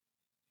too.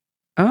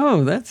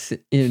 Oh, that's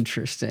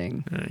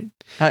interesting. Right.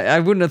 I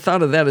wouldn't have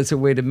thought of that as a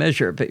way to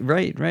measure it, but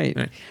right.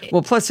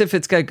 Well, plus if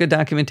it's got good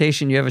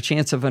documentation, you have a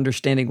chance of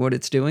understanding what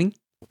it's doing.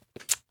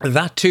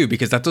 That too,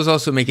 because that does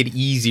also make it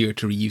easier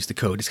to reuse the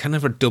code. It's kind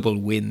of a double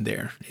win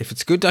there. If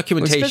it's good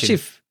documentation.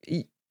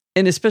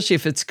 Especially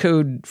if it's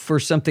code for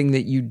something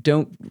that you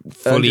don't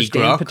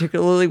understand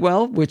particularly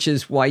well, which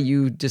is why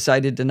you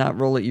decided to not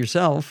roll it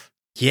yourself.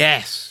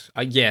 Yes.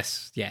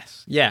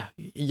 Yeah.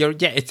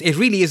 It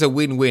really is a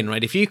win-win,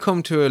 right? If you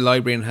come to a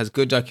library and has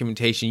good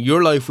documentation,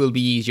 your life will be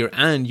easier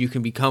and you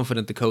can be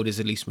confident the code is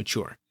at least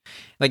mature.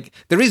 Like,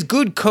 there is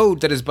good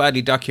code that is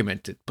badly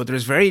documented, but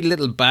there's very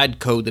little bad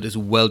code that is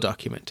well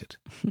documented.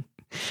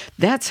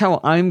 That's how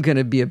I'm going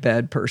to be a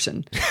bad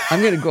person.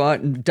 I'm going to go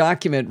out and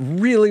document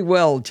really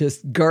well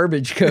just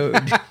garbage code.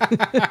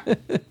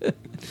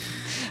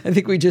 I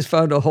think we just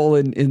found a hole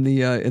in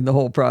the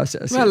whole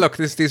process. Well, look,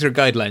 these are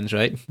guidelines,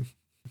 right?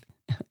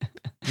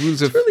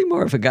 It's really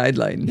more of a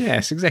guideline.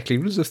 Yes, exactly.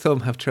 Rules of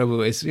thumb have trouble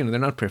ways. They're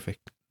not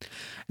perfect.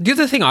 The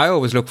other thing I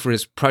always look for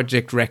is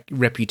project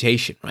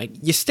reputation, right?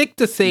 You stick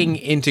the thing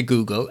into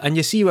Google and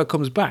you see what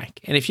comes back.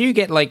 And if you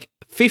get like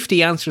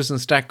 50 answers on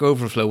Stack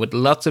Overflow with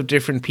lots of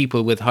different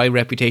people with high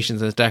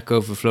reputations on Stack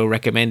Overflow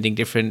recommending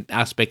different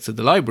aspects of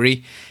the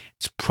library,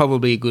 it's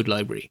probably a good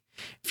library.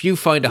 If you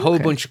find a whole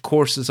bunch of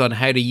courses on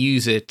how to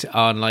use it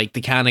on like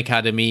the Khan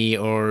Academy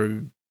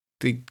or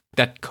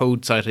that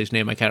code site whose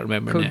name I can't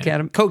remember now.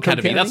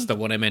 Codecademy, that's the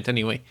one I meant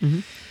anyway. Mm-hmm.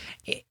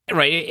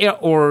 Right,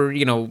 or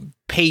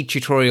paid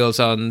tutorials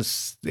on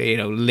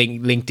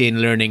LinkedIn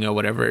Learning or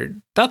whatever.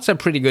 That's a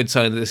pretty good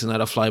sign that this is not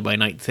a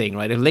fly-by-night thing,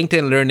 right? If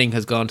LinkedIn Learning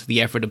has gone to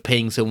the effort of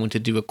paying someone to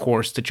do a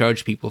course to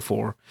charge people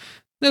for,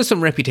 there's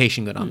some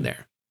reputation going on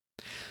there.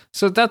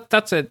 So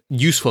that's a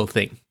useful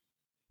thing.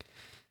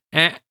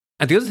 And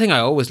the other thing I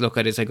always look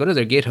at is I go to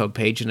their GitHub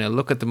page and I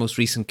look at the most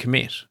recent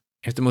commit.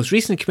 If the most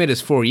recent commit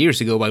is 4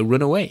 years ago, I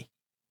run away.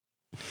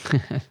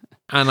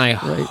 And I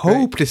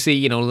hope to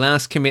see,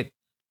 last commit,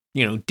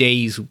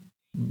 days,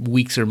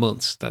 weeks or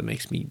months. That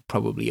makes me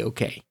probably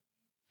okay.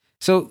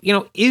 So,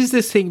 is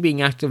this thing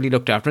being actively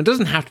looked after? It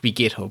doesn't have to be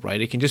GitHub, right?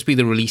 It can just be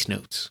the release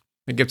notes.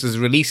 It gives us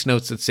release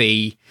notes that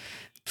say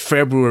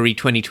February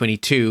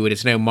 2022 and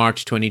it's now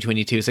March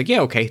 2022. It's like,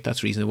 yeah, okay,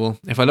 that's reasonable.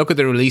 If I look at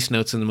the release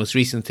notes and the most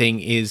recent thing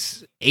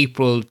is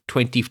April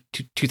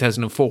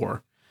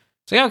 2004,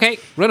 it's like, okay,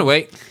 run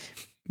away.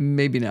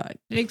 Maybe not.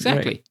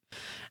 Exactly. Right.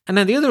 And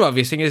then the other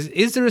obvious thing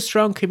is there a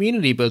strong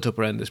community built up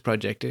around this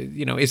project?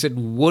 Is it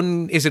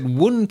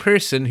one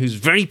person who's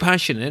very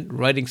passionate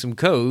writing some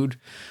code?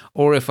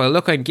 Or if I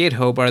look on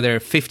GitHub, are there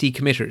 50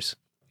 committers?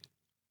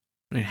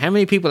 How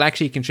many people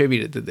actually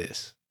contributed to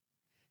this?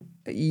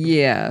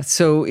 Yeah.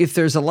 So if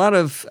there's a lot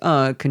of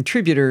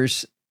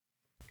contributors,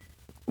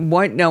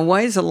 Why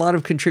does a lot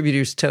of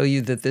contributors tell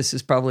you that this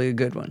is probably a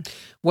good one?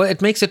 Well,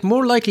 it makes it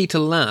more likely to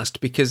last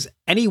because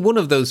any one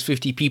of those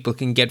 50 people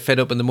can get fed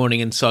up in the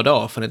morning and sod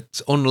off, and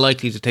it's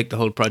unlikely to take the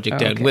whole project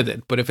down with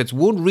it. But if it's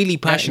one really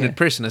passionate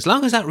person, as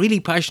long as that really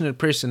passionate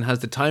person has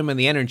the time and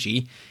the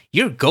energy,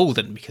 you're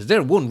golden because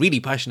they're one really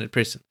passionate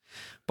person.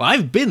 But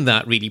I've been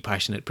that really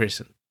passionate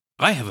person.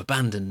 I have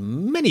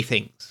abandoned many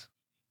things.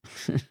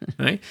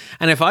 Right?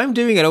 And if I'm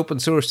doing it open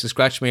source to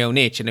scratch my own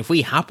itch, and if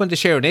we happen to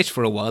share an itch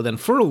for a while, then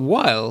for a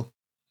while,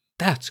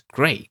 that's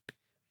great.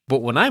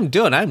 But when I'm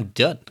done, I'm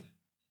done.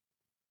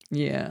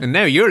 Yeah. And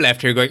now you're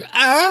left here going,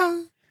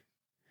 I've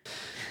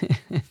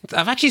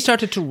actually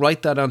started to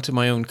write that onto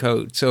my own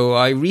code. So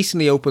I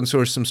recently open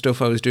sourced some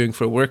stuff I was doing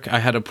for work. I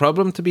had a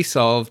problem to be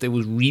solved. It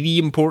was really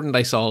important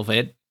I solve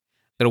it.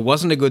 There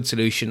wasn't a good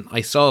solution. I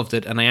solved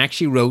it, and I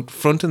actually wrote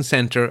front and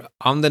center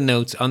on the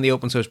notes on the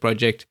open source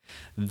project.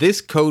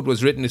 This code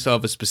was written to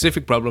solve a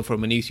specific problem for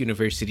Maynooth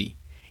University.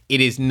 It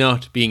is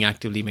not being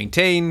actively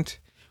maintained.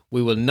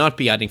 We will not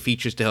be adding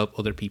features to help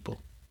other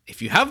people.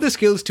 If you have the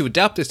skills to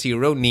adapt this to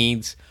your own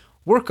needs,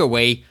 work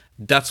away.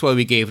 That's why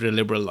we gave it a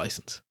liberal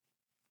license.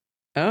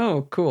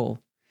 Oh, cool.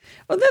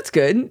 Well, that's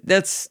good.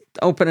 That's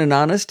open and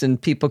honest,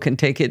 and people can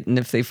take it, and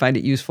if they find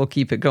it useful,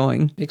 keep it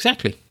going.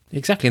 Exactly.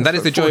 And that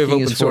is the joy of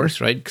open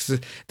source, right? Because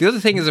the other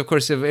thing is, of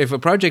course, if a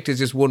project is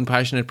just one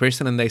passionate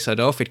person and they side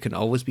off, it can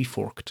always be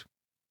forked.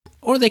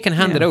 Or they can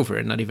hand it over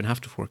and not even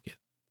have to fork it.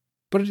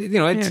 But,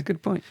 it's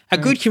good point. A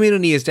good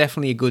community is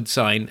definitely a good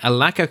sign. A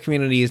lack of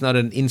community is not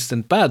an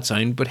instant bad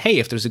sign. But hey,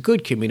 if there's a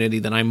good community,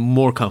 then I'm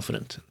more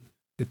confident.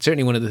 It's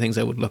certainly one of the things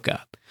I would look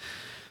at.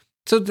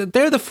 So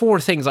they're the 4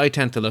 things I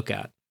tend to look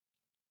at.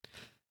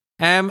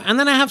 And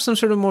then I have some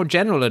sort of more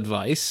general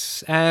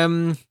advice.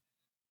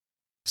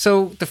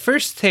 So the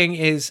first thing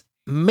is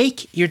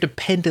make your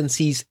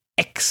dependencies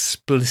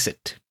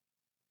explicit,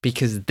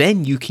 because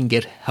then you can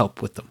get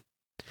help with them.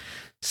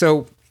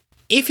 So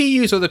if you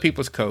use other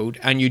people's code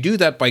and you do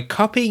that by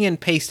copying and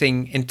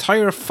pasting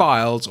entire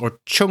files or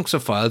chunks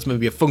of files,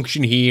 maybe a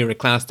function here, a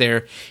class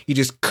there, you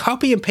just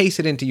copy and paste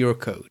it into your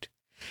code,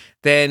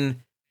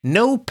 then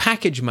no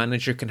package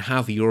manager can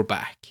have your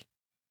back,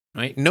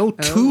 right? No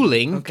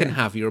tooling can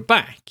have your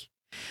back.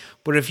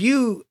 But if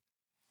you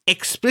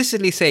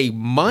explicitly say,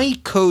 my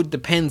code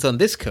depends on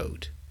this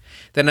code,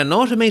 then an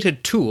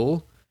automated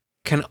tool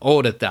can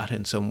audit that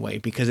in some way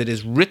because it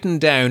is written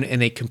down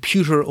in a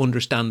computer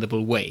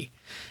understandable way.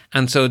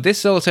 And so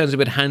this all sounds a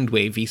bit hand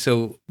wavy.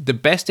 So the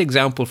best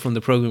example from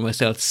the Program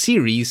Myself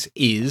series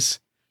is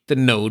the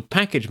Node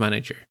package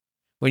manager.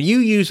 When you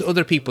use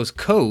other people's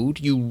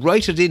code, you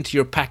write it into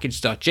your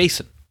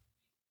package.json.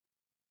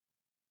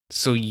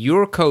 So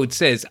your code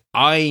says,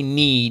 I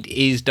need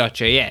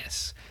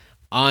is.js.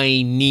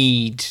 I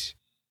need,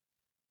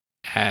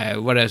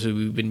 what else have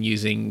we been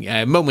using?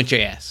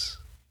 Moment.js,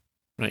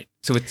 right?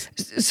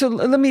 So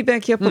let me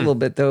back you up a little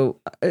bit, though.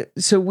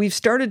 So we've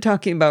started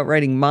talking about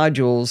writing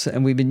modules,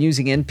 and we've been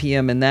using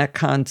NPM in that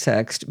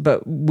context.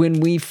 But when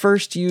we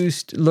first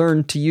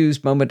learned to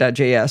use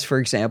Moment.js, for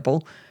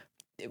example,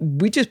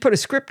 we just put a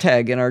script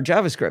tag in our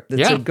JavaScript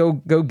that said,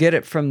 go get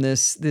it from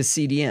this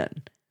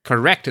CDN.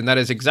 Correct, and that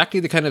is exactly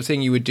the kind of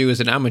thing you would do as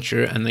an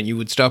amateur, and that you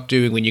would stop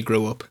doing when you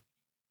grow up.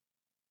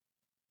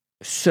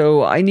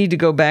 So I need to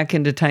go back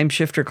into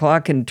Timeshifter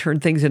Clock and turn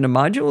things into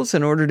modules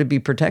in order to be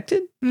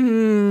protected?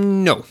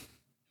 No.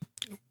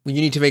 You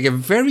need to make a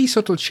very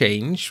subtle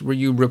change where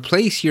you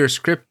replace your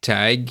script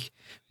tag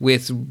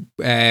with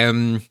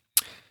Webpack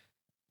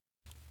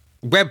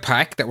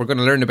that we're going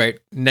to learn about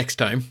next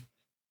time,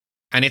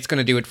 and it's going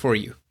to do it for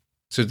you.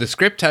 So the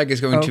script tag is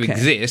going to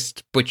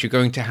exist, but you're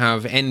going to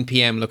have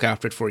NPM look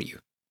after it for you.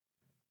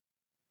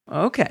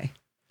 Okay.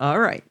 All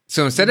right.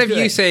 So instead of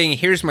you saying,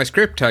 here's my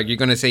script tag, you're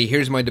going to say,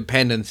 here's my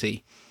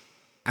dependency.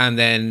 And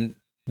then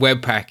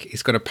Webpack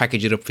is going to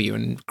package it up for you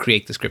and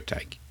create the script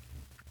tag.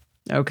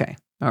 Okay.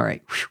 All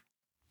right. Whew.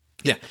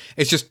 Yeah.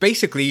 It's just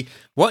basically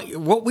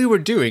what we were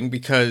doing,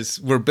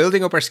 because we're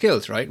building up our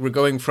skills, right? We're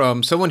going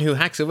from someone who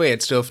hacks away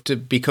at stuff to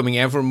becoming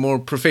ever more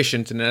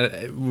proficient, and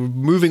we're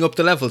moving up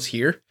the levels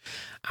here.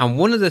 And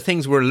one of the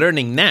things we're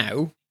learning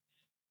now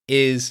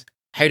is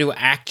how to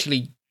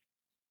actually,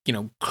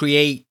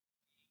 create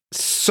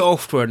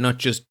software, not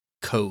just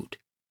code,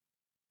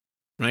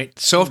 right?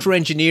 Software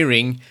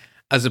engineering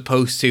as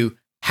opposed to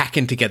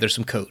hacking together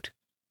some code.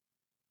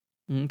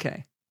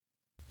 Okay.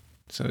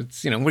 So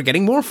it's, we're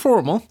getting more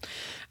formal,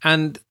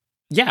 and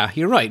yeah,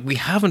 you're right. We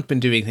haven't been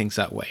doing things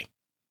that way,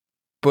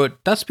 but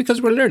that's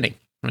because we're learning,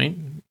 right?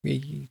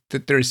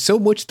 There is so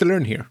much to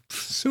learn here.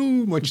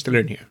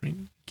 Right?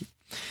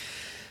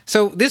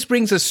 So this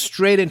brings us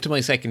straight into my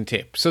second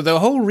tip. So the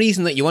whole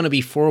reason that you want to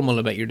be formal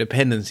about your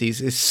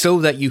dependencies is so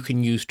that you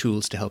can use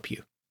tools to help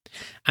you.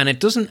 And it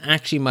doesn't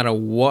actually matter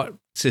what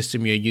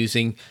system you're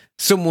using,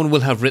 someone will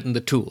have written the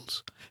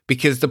tools.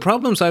 Because the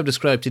problems I've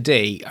described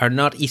today are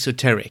not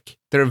esoteric.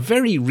 They're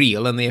very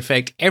real, and they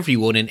affect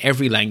everyone in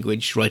every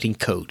language writing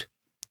code.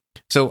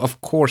 So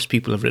of course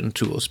people have written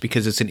tools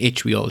because it's an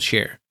itch we all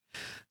share.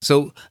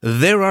 So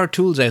there are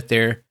tools out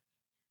there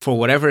for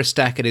whatever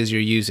stack it is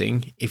you're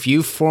using, if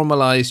you've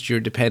formalized your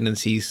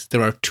dependencies,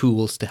 there are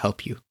tools to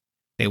help you.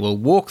 They will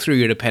walk through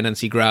your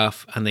dependency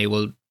graph and they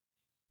will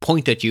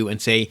point at you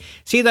and say,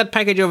 see that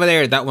package over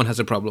there? That one has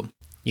a problem.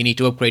 You need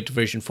to upgrade to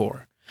version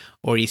 4.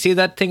 Or you see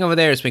that thing over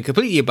there, it's been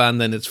completely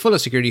abandoned, it's full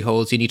of security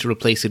holes, you need to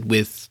replace it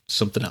with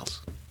something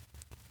else.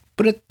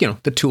 But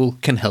the tool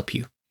can help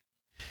you.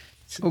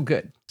 Oh,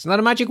 good. It's not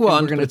a magic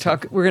wand. We're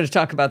going to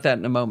talk about that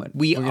in a moment.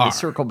 We're going to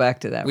circle back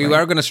to that. We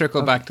are going to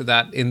circle back to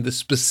that in the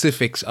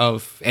specifics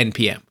of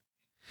NPM,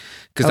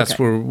 because that's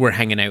where we're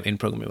hanging out in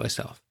Programming by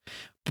Stealth.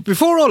 But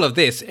before all of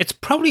this, it's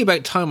probably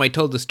about time I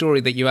told the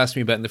story that you asked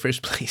me about in the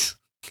first place,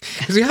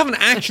 because we haven't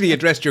actually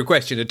addressed your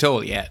question at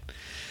all yet.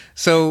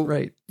 So,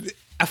 right.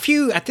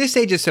 At this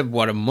stage, it's a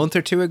month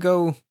or two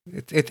ago.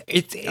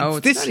 It's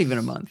not even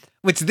a month.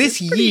 It's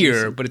this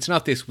year, but it's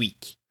not this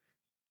week.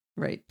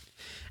 Right.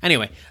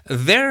 Anyway,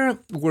 there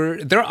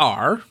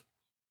are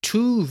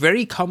two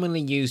very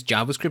commonly used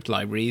JavaScript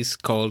libraries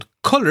called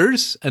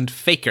Colors and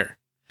Faker.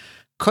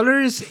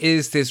 Colors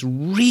is this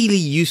really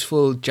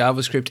useful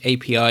JavaScript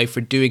API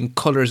for doing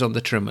colors on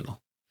the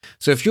terminal.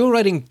 So if you're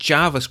writing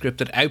JavaScript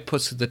that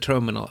outputs to the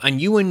terminal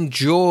and you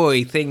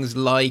enjoy things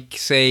like,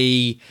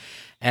 say,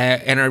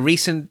 in our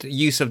recent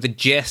use of the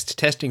Jest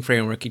testing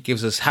framework, it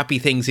gives us happy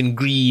things in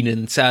green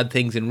and sad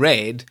things in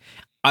red.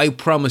 I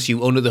promise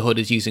you, under the hood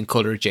is using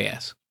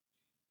Color.js.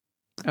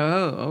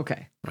 Oh,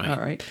 okay. Right. All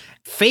right.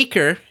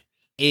 Faker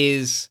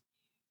is,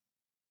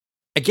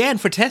 again,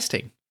 for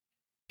testing.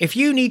 If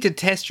you need to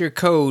test your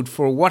code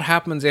for what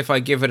happens if I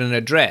give it an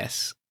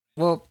address,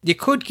 well, you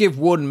could give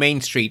one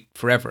main street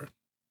forever.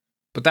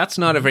 But that's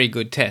not a very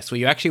good test. What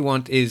you actually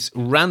want is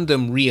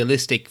random,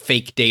 realistic,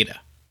 fake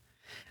data.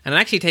 And it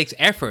actually takes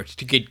effort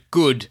to get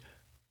good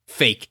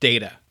fake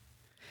data.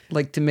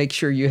 Like to make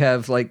sure you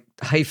have like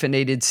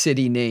hyphenated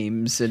city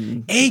names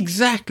and...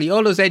 Exactly.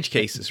 All those edge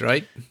cases,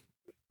 right?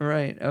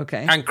 Right.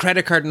 Okay. And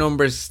credit card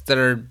numbers that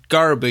are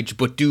garbage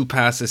but do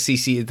pass a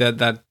CC,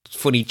 that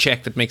funny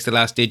check that makes the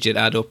last digit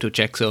add up to a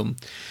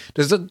checksum.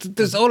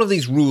 There's all of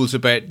these rules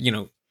about,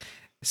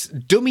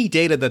 dummy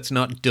data that's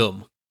not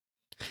dumb.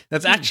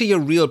 That's actually a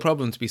real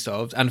problem to be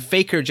solved. And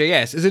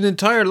Faker.js is an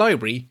entire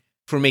library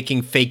for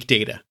making fake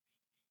data.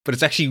 But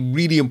it's actually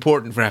really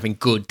important for having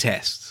good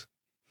tests.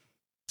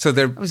 So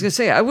I was going to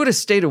say, I would have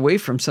stayed away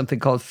from something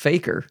called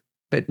Faker.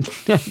 But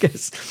I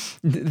guess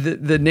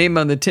the name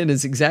on the tin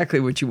is exactly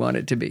what you want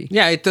it to be.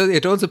 Yeah, it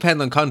does depend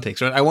on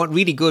context, right? I want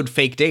really good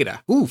fake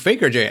data. Ooh,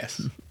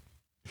 Faker.js.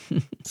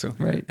 So,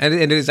 right. And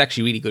it is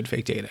actually really good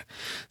fake data.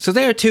 So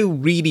there are two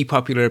really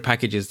popular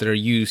packages that are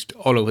used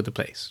all over the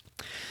place.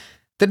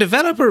 The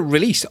developer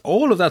released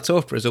all of that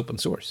software as open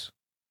source.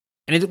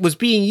 And it was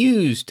being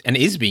used, and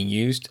is being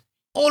used,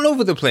 all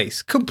over the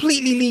place,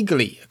 completely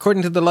legally,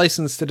 according to the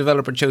license the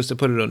developer chose to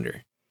put it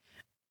under.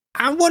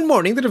 And one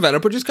morning, the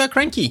developer just got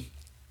cranky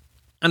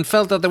and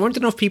felt that there weren't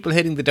enough people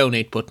hitting the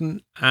donate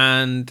button,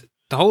 and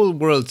the whole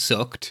world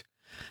sucked,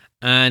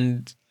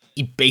 and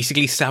he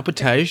basically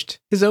sabotaged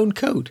his own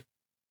code.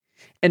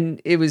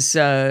 And it was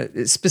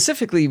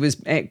specifically, he was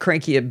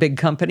cranky at big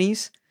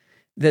companies,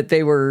 that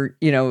they were,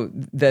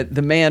 that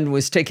the man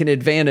was taking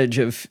advantage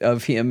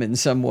of him in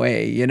some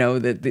way,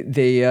 that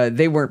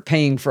they weren't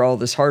paying for all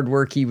this hard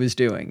work he was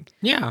doing.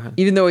 Yeah.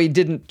 Even though he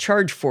didn't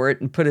charge for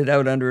it and put it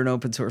out under an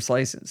open source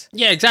license.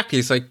 Yeah, exactly.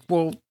 It's like,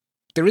 well,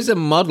 there is a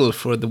model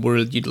for the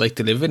world you'd like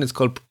to live in. It's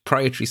called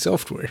proprietary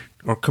software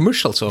or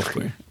commercial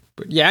software.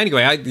 But yeah,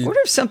 anyway. I wonder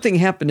if something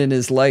happened in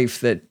his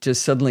life that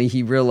just suddenly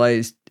he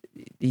realized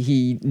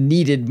he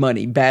needed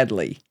money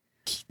badly.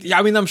 Yeah,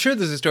 I mean, I'm sure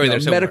there's a story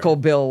there somewhere. Medical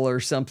bill or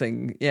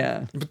something,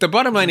 yeah. But the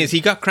bottom line is he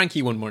got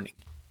cranky one morning.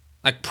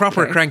 Like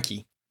proper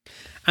cranky.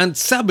 And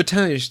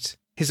sabotaged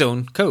his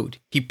own code.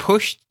 He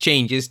pushed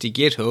changes to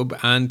GitHub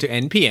and to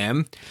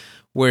NPM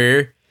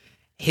where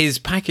his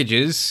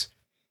packages,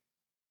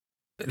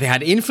 they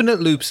had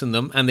infinite loops in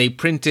them and they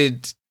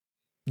printed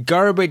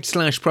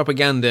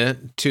garbage/propaganda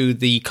to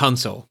the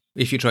console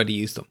if you tried to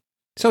use them.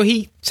 So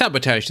he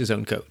sabotaged his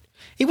own code.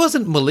 He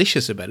wasn't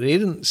malicious about it. He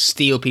didn't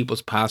steal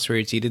people's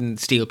passwords. He didn't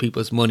steal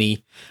people's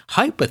money.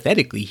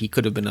 Hypothetically, he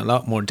could have been a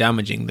lot more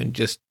damaging than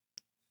just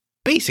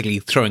basically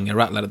throwing a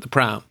rattle at the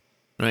pram,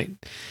 right?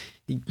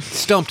 He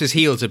stomped his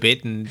heels a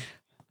bit and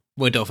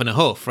went off in a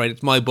huff, right?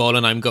 It's my ball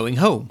and I'm going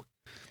home.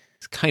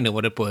 It's kind of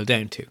what it boiled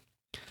down to.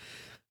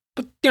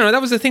 But,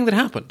 that was the thing that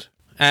happened.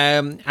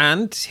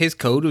 And his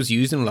code was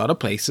used in a lot of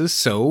places,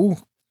 so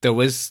there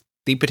was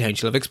the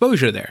potential of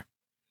exposure there.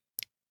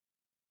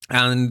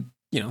 And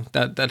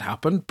that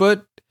happened,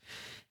 but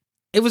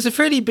it was a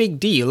fairly big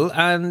deal.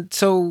 And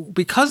so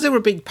because there were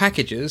big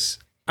packages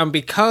and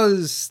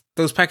because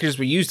those packages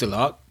were used a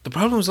lot, the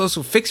problem was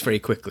also fixed very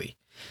quickly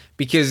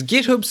because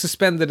GitHub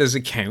suspended his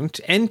account.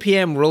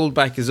 NPM rolled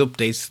back his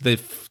updates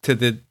to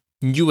the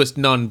newest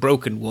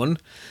non-broken one.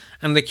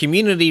 And the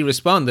community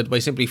responded by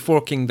simply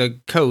forking the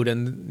code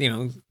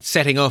and,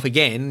 setting off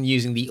again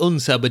using the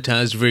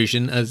unsabotaged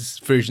version as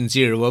version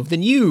 0 of the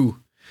new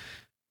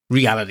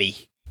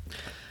reality.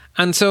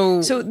 And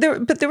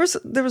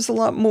there was a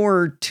lot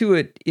more to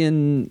it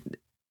in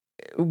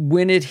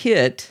when it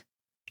hit,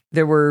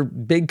 there were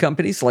big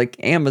companies like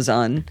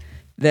Amazon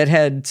that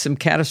had some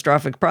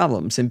catastrophic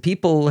problems, and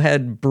people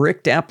had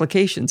bricked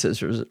applications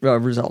as a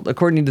result,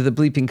 according to the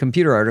Bleeping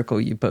Computer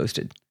article you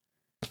posted.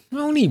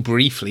 Only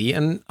briefly,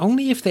 and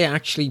only if they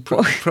actually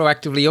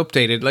proactively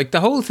updated. Like,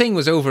 the whole thing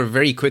was over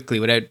very quickly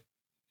without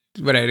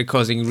it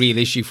causing real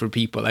issue for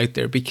people out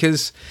there.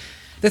 Because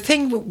the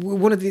thing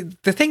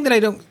that I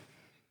don't,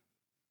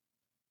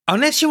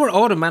 unless you were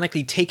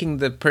automatically taking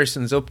the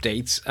person's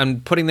updates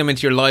and putting them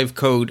into your live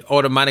code,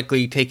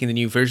 automatically taking the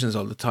new versions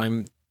all the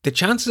time, the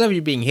chances of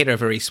you being hit are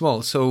very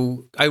small.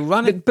 So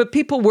ironic, but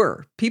people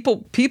were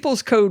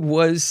people's code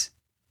was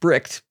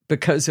bricked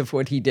because of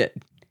what he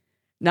did.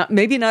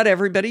 Maybe not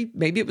everybody.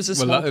 Maybe it was a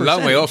small percentage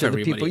long way off of the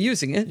everybody. people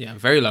using it. Yeah,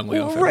 very long way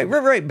off.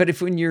 Right. But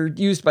if when you're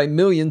used by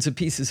millions of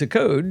pieces of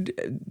code,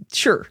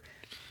 sure,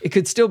 it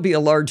could still be a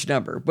large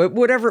number. But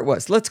whatever it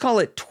was, let's call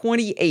it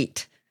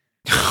 28.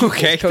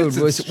 Okay, code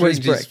was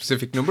bricked.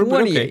 Specific number,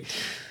 but okay.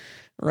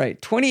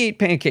 Right, 28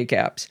 Pancake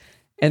apps,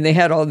 and they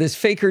had all this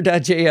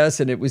faker.js,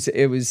 and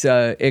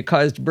it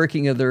caused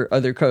bricking of their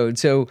other code.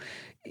 So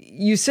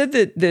you said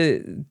that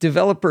the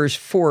developers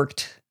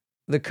forked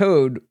the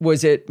code.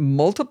 Was it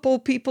multiple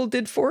people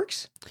did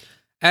forks?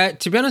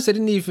 To be honest, I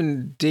didn't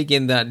even dig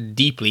in that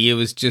deeply. It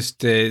was just,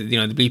 the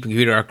Bleeping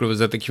Computer article was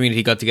that the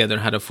community got together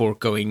and had a fork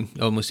going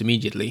almost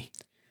immediately.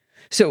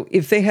 So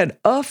if they had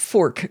a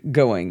fork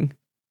going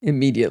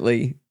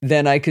immediately,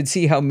 then I could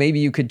see how maybe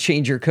you could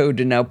change your code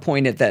to now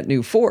point at that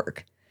new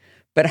fork.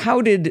 But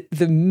how did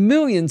the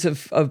millions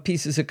of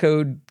pieces of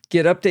code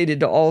get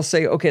updated to all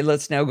say, okay,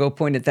 let's now go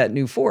point at that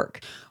new fork?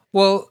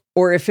 Well,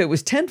 or if it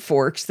was 10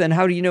 forks, then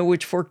how do you know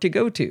which fork to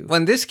go to? Well,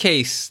 in this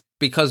case,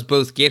 because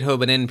both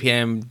GitHub and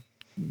NPM,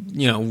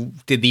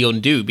 did the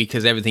undo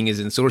because everything is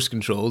in source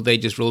control, they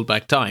just rolled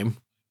back time.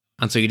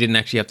 And so you didn't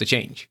actually have to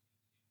change.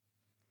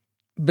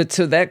 But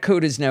so that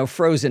code is now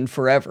frozen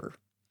forever.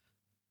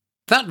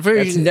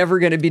 That's never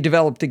going to be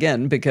developed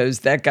again because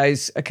that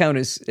guy's account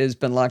has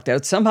been locked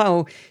out.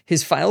 Somehow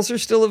his files are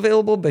still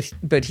available,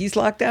 but he's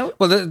locked out?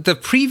 Well, the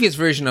previous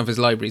version of his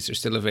libraries are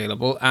still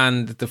available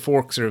and the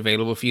forks are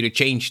available for you to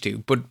change to.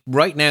 But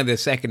right now, the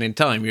second in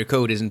time, your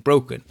code isn't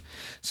broken.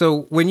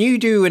 So when you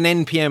do an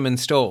NPM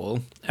install,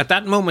 at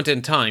that moment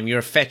in time,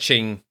 you're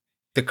fetching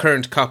the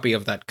current copy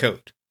of that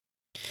code.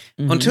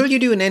 Mm-hmm. Until you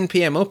do an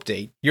NPM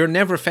update, you're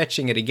never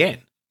fetching it again.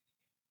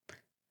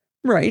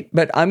 Right,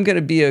 but I'm going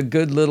to be a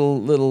good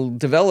little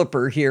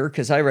developer here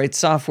because I write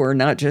software,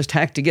 not just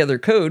hack together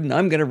code, and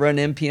I'm going to run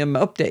NPM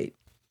update.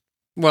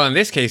 Well, in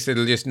this case,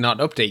 it'll just not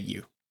update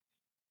you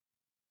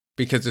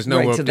because there's no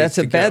updates. So that's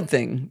a bad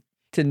thing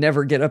to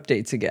never get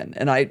updates again.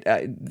 And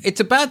it's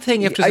a bad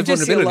thing if there's a vulnerability found. I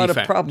just see a lot of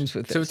problems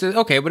with this.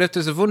 So but if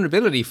there's a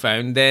vulnerability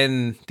found,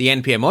 then the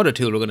NPM audit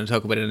tool we're going to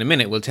talk about in a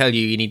minute will tell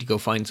you need to go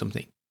find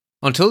something.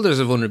 Until there's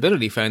a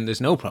vulnerability found,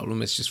 there's no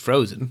problem. It's just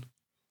frozen.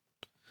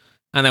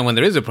 And then when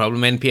there is a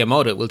problem, NPM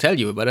audit will tell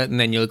you about it, and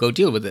then you'll go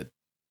deal with it.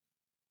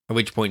 At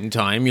which point in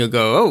time, you'll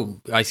go,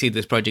 oh, I see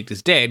this project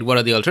is dead. What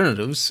are the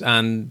alternatives?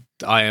 And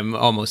I am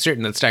almost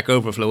certain that Stack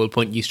Overflow will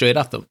point you straight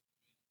at them.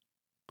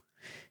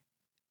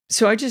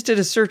 So I just did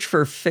a search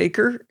for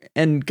Faker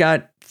and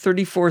got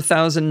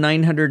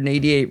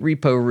 34,988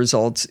 repo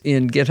results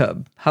in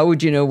GitHub. How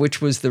would you know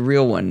which was the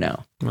real one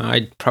now?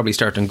 I'd probably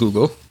start on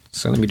Google.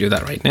 So let me do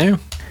that right now.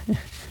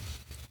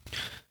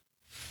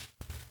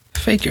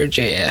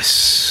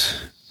 Faker.js.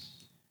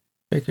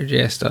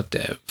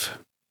 Faker.js.dev.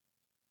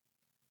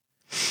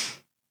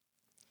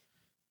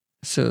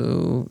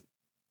 So,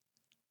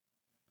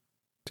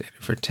 data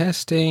for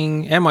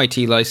testing.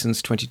 MIT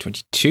license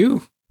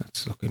 2022.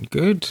 That's looking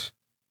good.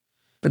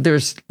 But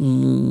there's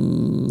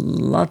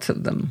lots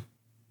of them.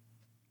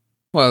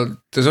 Well,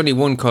 there's only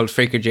one called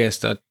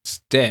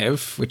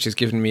Faker.js.dev, which has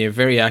given me a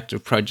very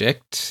active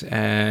project.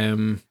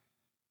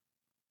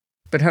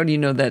 But how do you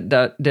know that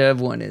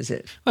 .dev one is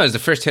it? Well, it's the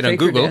first hit on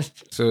Google.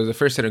 So the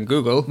first hit on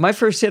Google. My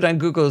first hit on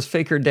Google is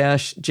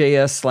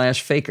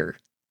Faker-JS/Faker.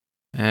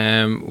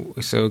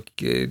 So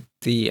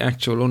the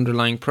actual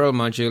underlying Perl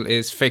module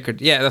is Faker.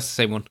 Yeah, that's the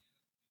same one.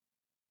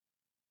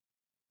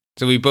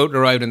 So we both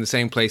arrived in the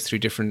same place through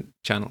different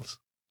channels.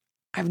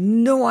 I have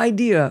no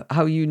idea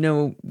how you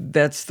know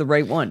that's the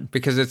right one.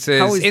 Because it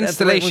says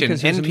installation,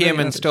 right npm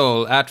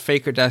install at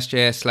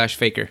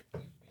faker-js/faker.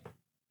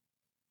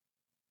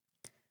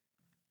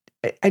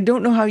 I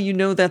don't know how you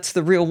know that's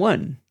the real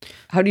one.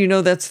 How do you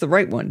know that's the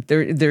right one?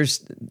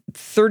 There's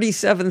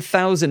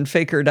 37,000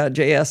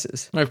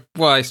 faker.js's.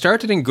 Well, I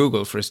started in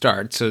Google for a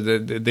start, so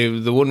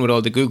the one with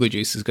all the Google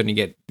juice is going to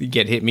get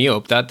hit me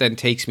up. That then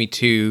takes me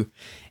to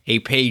a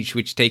page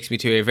which takes me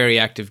to a very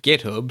active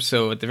GitHub.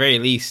 So at the very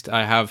least,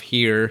 I have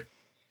here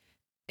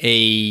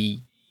a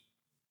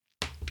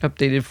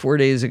updated 4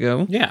 days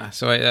ago. Yeah,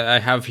 so I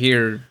have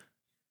here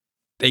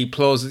a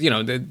clause.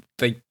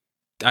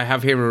 I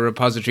have here a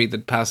repository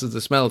that passes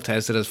the smell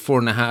test. It has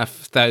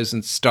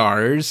 4,500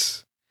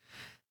 stars.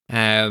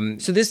 So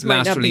this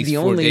might not be the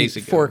only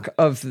fork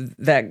of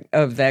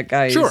that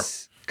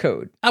guy's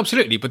code.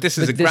 Absolutely, but this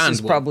is a grand one.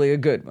 This is probably a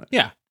good one.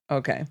 Yeah.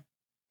 Okay.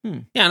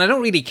 Yeah, and I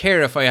don't really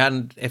care if I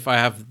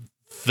have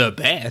the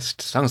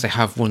best, as long as I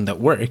have one that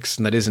works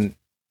and that isn't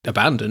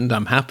abandoned.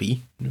 I'm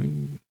happy.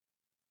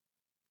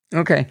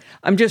 Okay.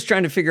 I'm just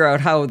trying to figure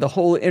out how the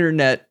whole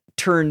internet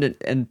turned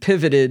and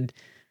pivoted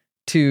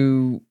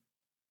to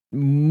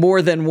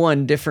more than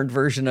one different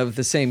version of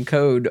the same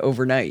code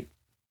overnight.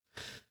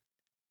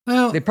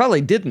 Well, They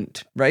probably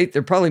didn't, right?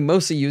 They're probably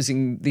mostly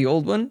using the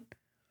old one.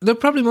 they're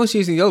probably mostly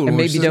using the old one, And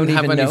which maybe doesn't don't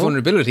have even any know.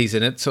 vulnerabilities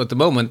in it. So at the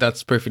moment,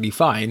 that's perfectly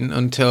fine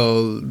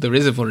until there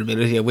is a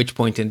vulnerability, at which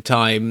point in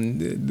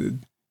time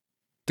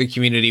the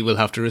community will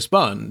have to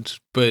respond.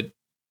 But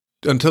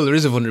until there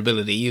is a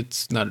vulnerability,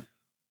 it's not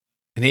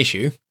an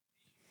issue.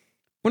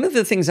 One of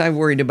the things I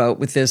worried about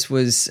with this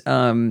was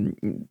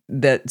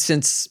that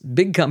since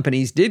big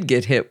companies did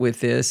get hit with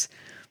this,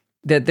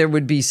 that there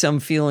would be some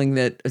feeling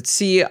that,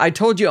 see, I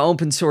told you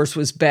open source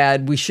was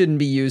bad. We shouldn't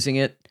be using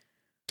it.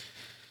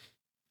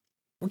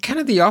 Well, kind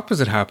of the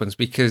opposite happens,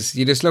 because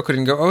you just look at it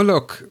and go, oh,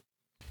 look,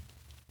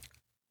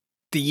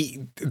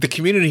 the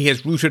community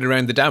has rooted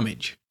around the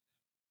damage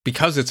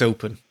because it's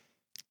open.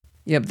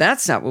 Yeah, but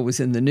that's not what was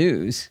in the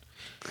news,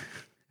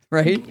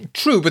 right?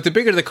 True, but the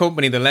bigger the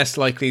company, the less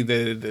likely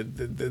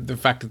the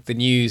fact that the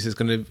news is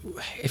going to...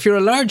 If you're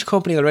a large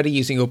company already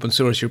using open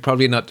source, you're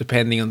probably not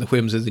depending on the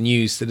whims of the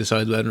news to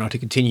decide whether or not to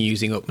continue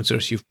using open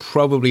source. You've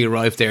probably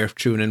arrived there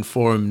through an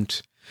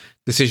informed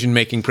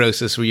decision-making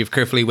process where you've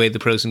carefully weighed the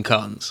pros and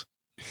cons.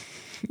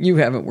 You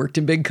haven't worked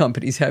in big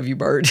companies, have you,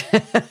 Bart?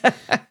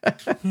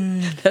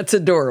 That's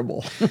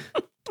adorable.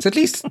 It's at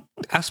least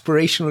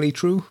aspirationally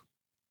true.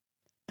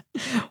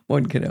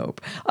 One can hope.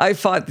 I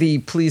fought the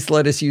please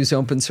let us use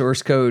open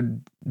source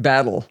code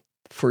battle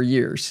for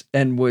years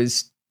and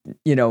was,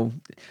 well,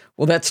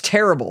 that's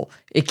terrible.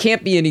 It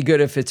can't be any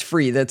good if it's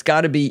free. That's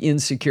got to be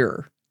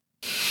insecure.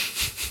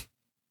 That's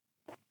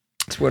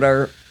what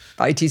our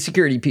IT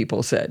security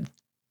people said.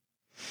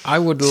 I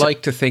would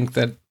like to think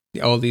that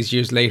all these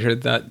years later,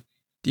 that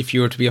if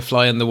you were to be a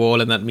fly on the wall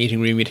in that meeting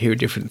room, you'd hear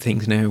different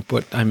things now,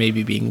 but I may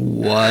be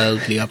being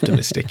wildly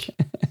optimistic.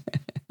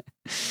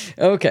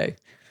 Okay.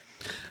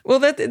 Well,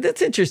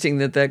 that's interesting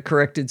that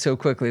corrected so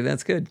quickly.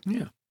 That's good.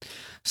 Yeah.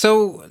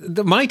 So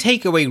my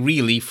takeaway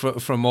really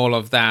from all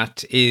of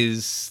that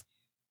is,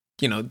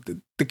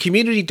 the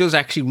community does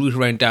actually root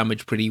around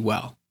damage pretty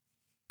well.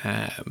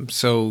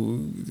 So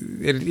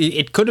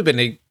it could have been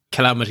a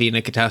calamity and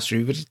a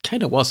catastrophe, but it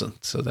kind of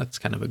wasn't. So that's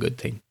kind of a good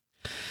thing.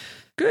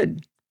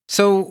 Good.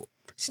 So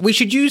we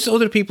should use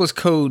other people's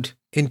code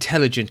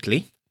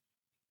intelligently.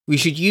 We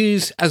should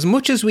use as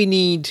much as we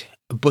need,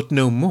 but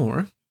no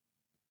more.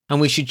 And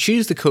we should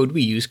choose the code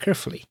we use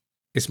carefully.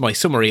 It's my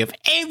summary of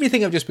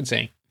everything I've just been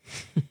saying.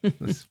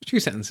 There's 2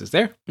 sentences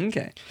there.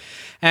 Okay.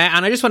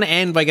 And I just want to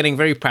end by getting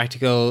very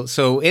practical.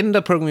 So in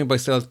the Programming by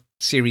Stealth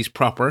series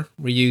proper,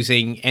 we're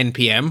using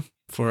NPM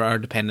for our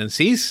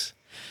dependencies,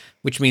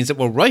 which means that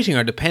we're writing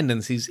our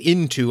dependencies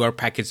into our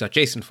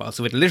package.json file.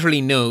 So it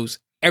literally knows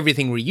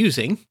everything we're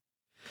using.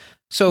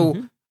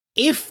 So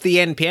if the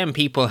NPM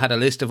people had a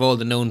list of all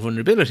the known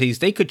vulnerabilities,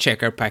 they could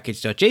check our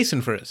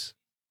package.json for us.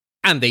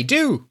 And they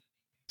do.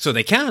 So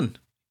they can.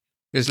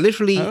 There's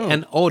literally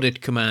an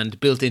audit command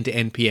built into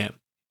NPM.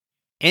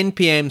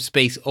 NPM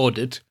space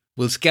audit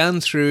will scan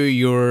through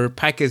your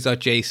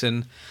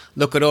package.json,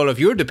 look at all of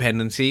your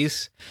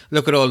dependencies,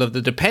 look at all of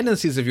the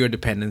dependencies of your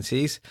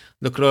dependencies,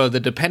 look at all of the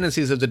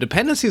dependencies of the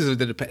dependencies of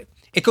the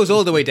It goes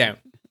all the way down.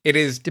 It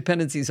is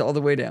dependencies all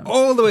the way down.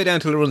 All the way down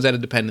till it runs out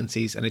of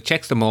dependencies, and it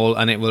checks them all,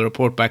 and it will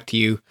report back to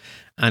you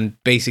and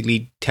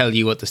basically tell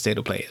you what the state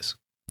of play is.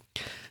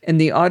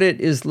 And the audit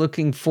is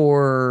looking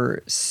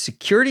for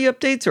security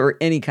updates or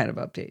any kind of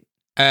update?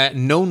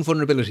 Known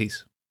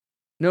vulnerabilities.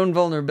 Known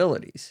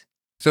vulnerabilities.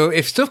 So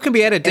if stuff can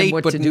be out of date,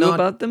 but not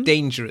about them?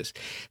 Dangerous.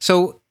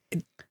 So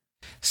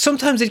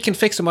sometimes it can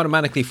fix them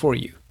automatically for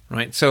you,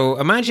 right? So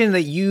imagine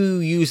that you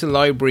use a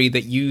library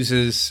that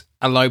uses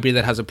a library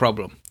that has a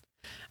problem.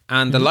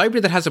 And the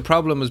library that has a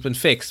problem has been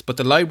fixed, but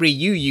the library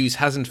you use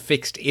hasn't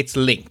fixed its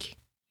link.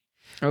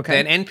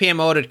 Okay. Then NPM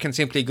audit can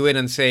simply go in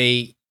and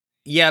say,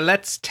 yeah,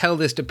 let's tell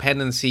this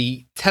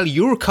dependency, tell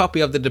your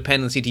copy of the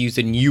dependency to use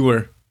the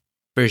newer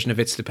version of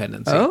its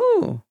dependency.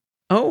 Oh,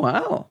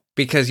 wow.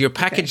 Because your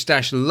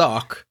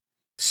package-lock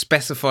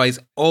specifies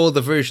all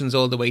the versions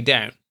all the way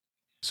down.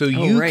 So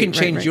you can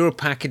change your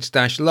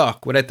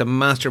package-lock without the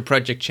master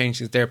project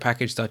changes their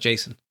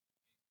package.json.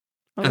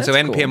 And so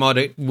NPM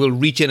audit will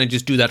reach in and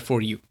just do that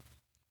for you,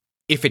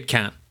 if it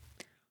can.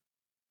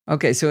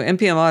 Okay, so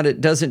NPM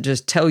audit doesn't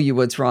just tell you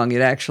what's wrong.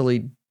 It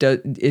actually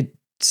it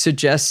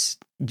suggests,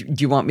 do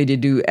you want me to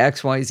do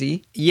X, Y,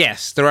 Z?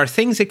 Yes, there are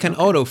things it can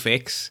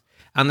auto-fix,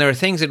 and there are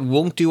things it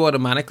won't do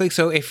automatically.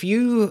 So if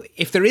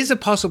there is a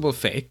possible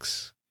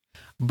fix,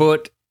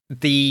 but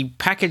the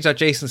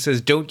package.json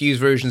says don't use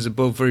versions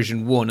above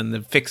version 1 and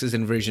the fix is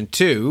in version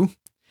 2,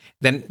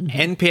 then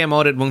NPM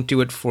audit won't do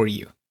it for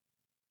you.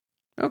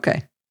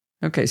 Okay,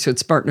 so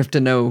it's smart enough to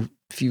know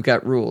if you've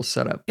got rules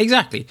set up.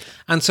 Exactly.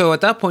 And so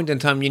at that point in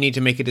time, you need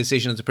to make a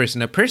decision as a person.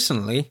 Now,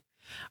 personally,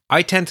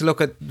 I tend to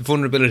look at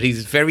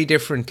vulnerabilities very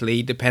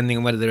differently depending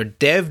on whether they're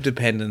dev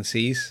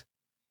dependencies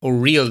or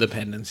real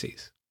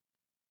dependencies.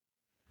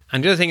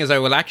 And the other thing is I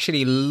will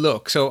actually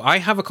look. So I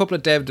have a couple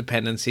of dev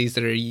dependencies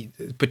that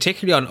are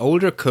particularly on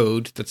older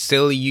code that's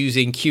still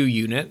using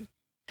QUnit.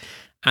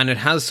 And it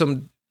has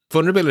some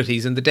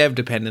vulnerabilities in the dev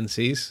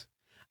dependencies.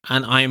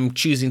 And I'm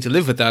choosing to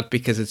live with that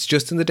because it's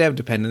just in the dev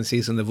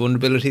dependencies and the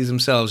vulnerabilities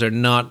themselves are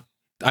not...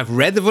 I've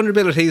read the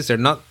vulnerabilities. They're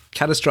not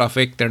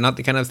catastrophic. They're not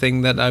the kind of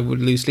thing that I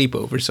would lose sleep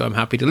over. So I'm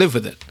happy to live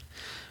with it.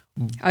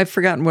 I've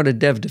forgotten what a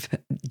dev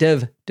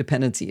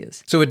dependency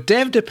is. So a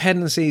dev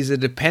dependency is a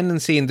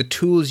dependency in the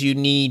tools you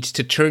need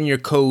to turn your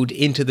code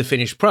into the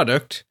finished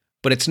product,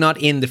 but it's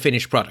not in the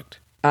finished product.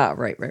 Ah,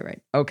 right.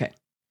 Okay.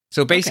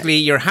 So basically,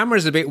 your hammer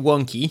is a bit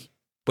wonky,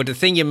 but the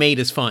thing you made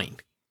is fine.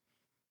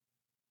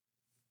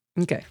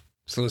 Okay.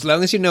 So as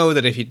long as you know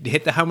that if you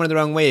hit the hammer the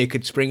wrong way, it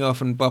could spring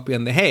off and bop you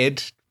on the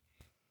head,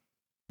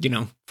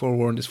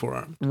 forewarned is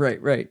forearmed.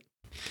 Right.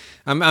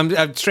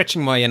 I'm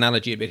stretching my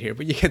analogy a bit here,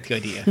 but you get the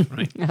idea,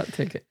 right? I'll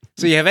take it.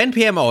 So you have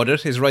NPM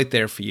audit is right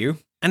there for you.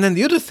 And then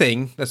the other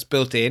thing that's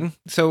built in,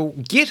 so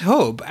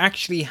GitHub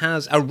actually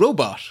has a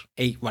robot,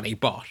 a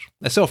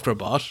software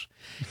bot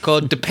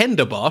called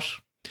Dependabot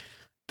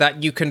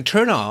that you can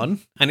turn on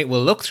and it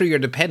will look through your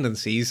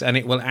dependencies and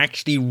it will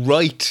actually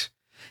write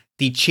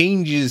the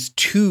changes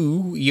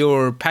to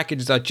your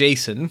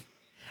package.json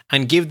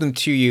and give them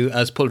to you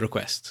as pull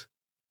requests.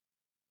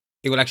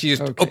 It will actually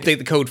just update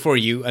the code for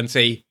you and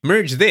say,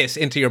 merge this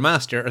into your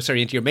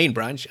into your main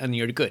branch, and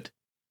you're good.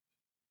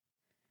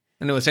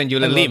 And it will send you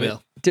a little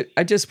email.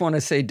 I just want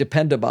to say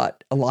Dependabot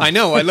a lot. I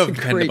know, I love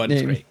Dependabot.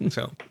 It's great.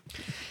 So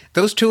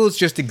those tools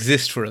just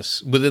exist for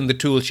us within the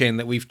tool chain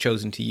that we've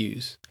chosen to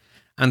use.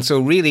 And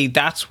so really,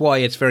 that's why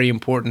it's very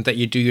important that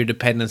you do your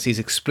dependencies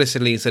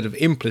explicitly instead of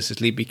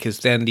implicitly, because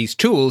then these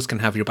tools can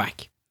have your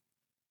back.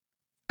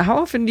 How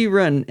often do you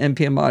run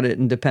NPM audit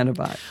and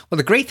Dependabot? Well,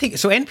 the great thing,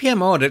 so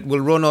NPM audit will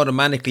run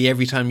automatically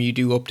every time you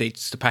do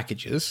updates to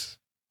packages,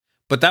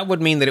 but that would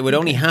mean that it would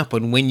only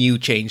happen when you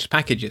changed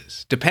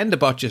packages.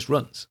 Dependabot just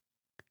runs.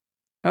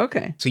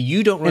 Okay. So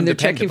you don't run Dependabot. And they're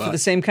checking for the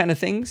same kind of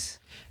things?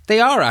 They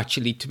are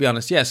actually, to be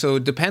honest, yeah. So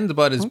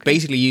Dependabot is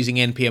basically using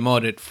NPM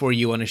audit for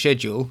you on a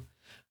schedule,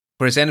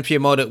 whereas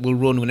NPM audit will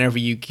run whenever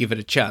you give it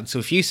a chance. So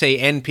if you say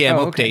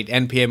NPM update,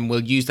 NPM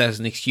will use that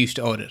as an excuse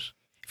to audit.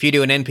 If you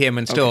do an NPM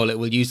install, it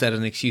will use that as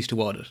an excuse to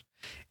audit.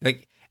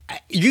 Like,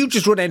 you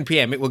just run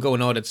NPM, it will go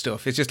and audit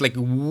stuff. It's just like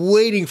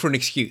waiting for an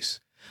excuse.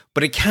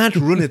 But it can't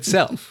run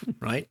itself,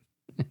 right?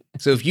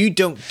 So if you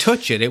don't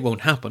touch it, it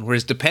won't happen.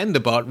 Whereas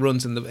Dependabot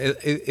runs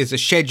is a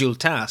scheduled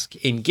task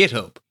in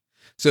GitHub.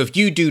 So if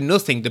you do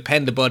nothing,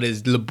 Dependabot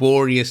is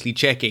laboriously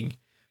checking.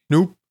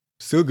 Nope,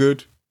 still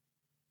good.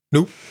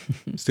 Nope,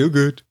 still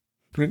good.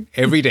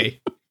 Every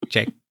day.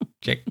 Check.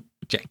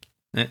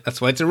 That's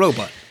why it's a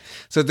robot.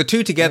 So the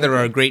two together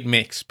are a great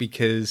mix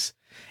because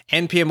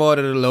NPM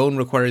audit alone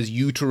requires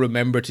you to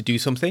remember to do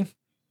something.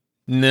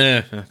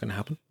 Nah, not going to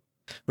happen.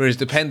 Whereas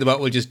Dependabot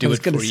will just do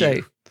it for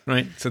you.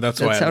 Right? So that's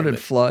why that sounded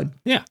flawed.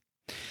 Yeah.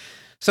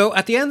 So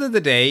at the end of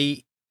the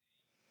day,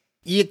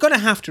 you're going to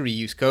have to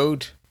reuse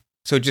code.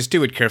 So just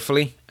do it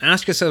carefully.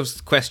 Ask yourselves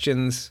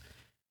questions.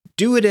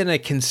 Do it in a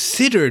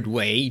considered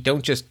way.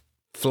 Don't just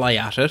fly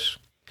at it.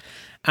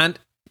 And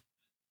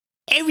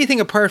everything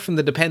apart from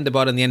the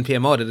Dependabot and the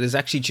NPM audit is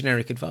actually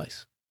generic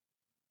advice.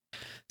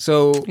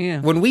 So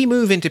when we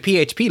move into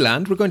PHP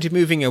land, we're going to be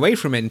moving away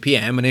from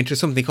NPM and into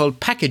something called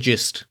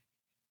Packagist,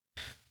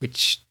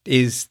 which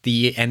is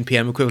the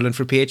NPM equivalent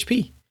for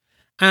PHP.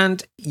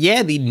 And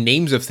yeah, the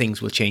names of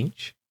things will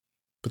change,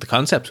 but the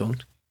concepts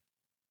won't.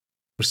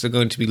 We're still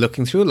going to be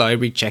looking through a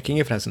library, checking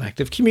if it has an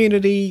active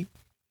community,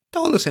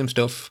 all the same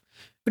stuff.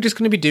 We're just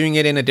going to be doing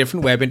it in a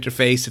different web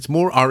interface. It's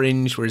more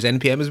orange, whereas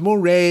NPM is more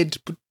red,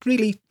 but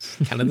really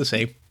kind of the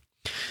same.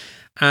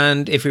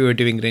 And if we were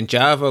doing it in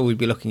Java, we'd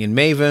be looking in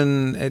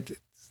Maven.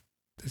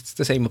 It's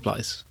the same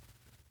applies.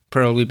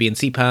 Perl would be in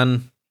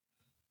CPAN.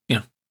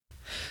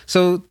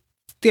 So,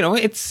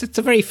 it's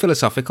a very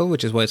philosophical,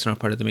 which is why it's not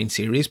part of the main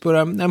series. But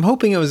I'm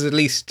hoping it was at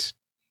least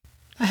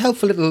a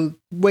helpful little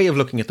way of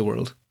looking at the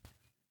world.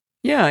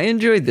 Yeah, I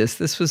enjoyed this.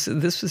 This was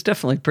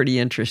definitely pretty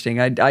interesting.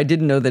 I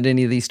didn't know that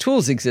any of these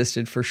tools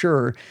existed for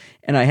sure,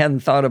 and I hadn't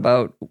thought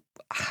about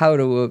how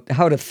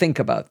to think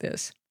about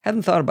this.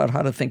 Hadn't thought about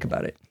how to think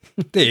about it.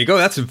 There you go.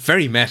 That's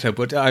very meta,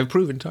 but I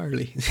approve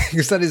entirely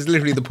because that is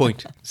literally the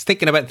point. It's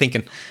thinking about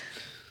thinking.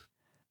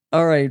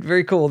 All right,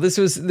 very cool. This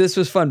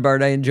was fun,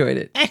 Bart. I enjoyed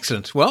it.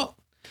 Excellent. Well,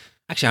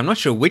 actually, I'm not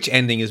sure which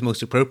ending is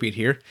most appropriate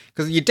here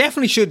because you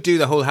definitely should do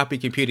the whole happy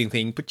computing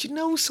thing. But you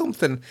know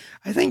something?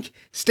 I think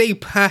stay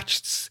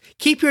patched.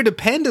 Keep your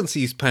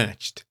dependencies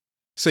patched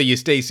so you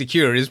stay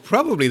secure is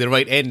probably the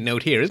right end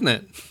note here, isn't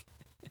it?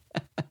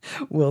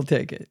 We'll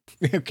take it.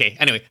 Okay.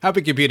 Anyway,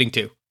 happy computing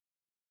too.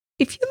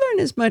 If you learn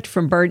as much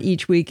from Bart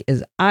each week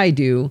as I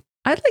do,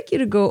 I'd like you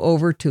to go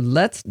over to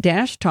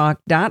lets-talk.ie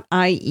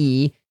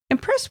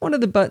and press one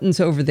of the buttons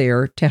over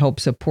there to help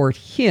support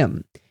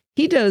him.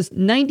 He does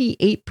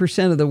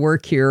 98% of the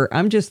work here.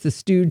 I'm just the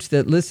stooge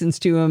that listens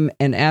to him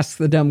and asks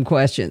the dumb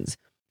questions.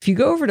 If you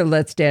go over to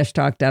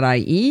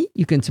lets-talk.ie,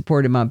 you can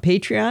support him on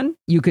Patreon,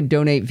 you can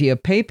donate via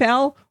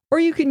PayPal, or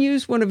you can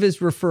use one of his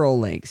referral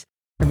links.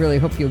 I really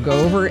hope you'll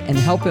go over and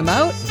help him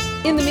out.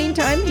 In the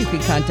meantime, you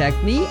can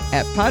contact me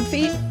at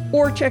Podfeet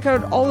or check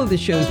out all of the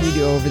shows we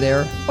do over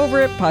there over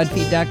at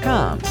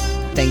podfeet.com.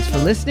 Thanks for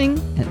listening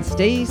and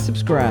stay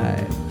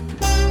subscribed.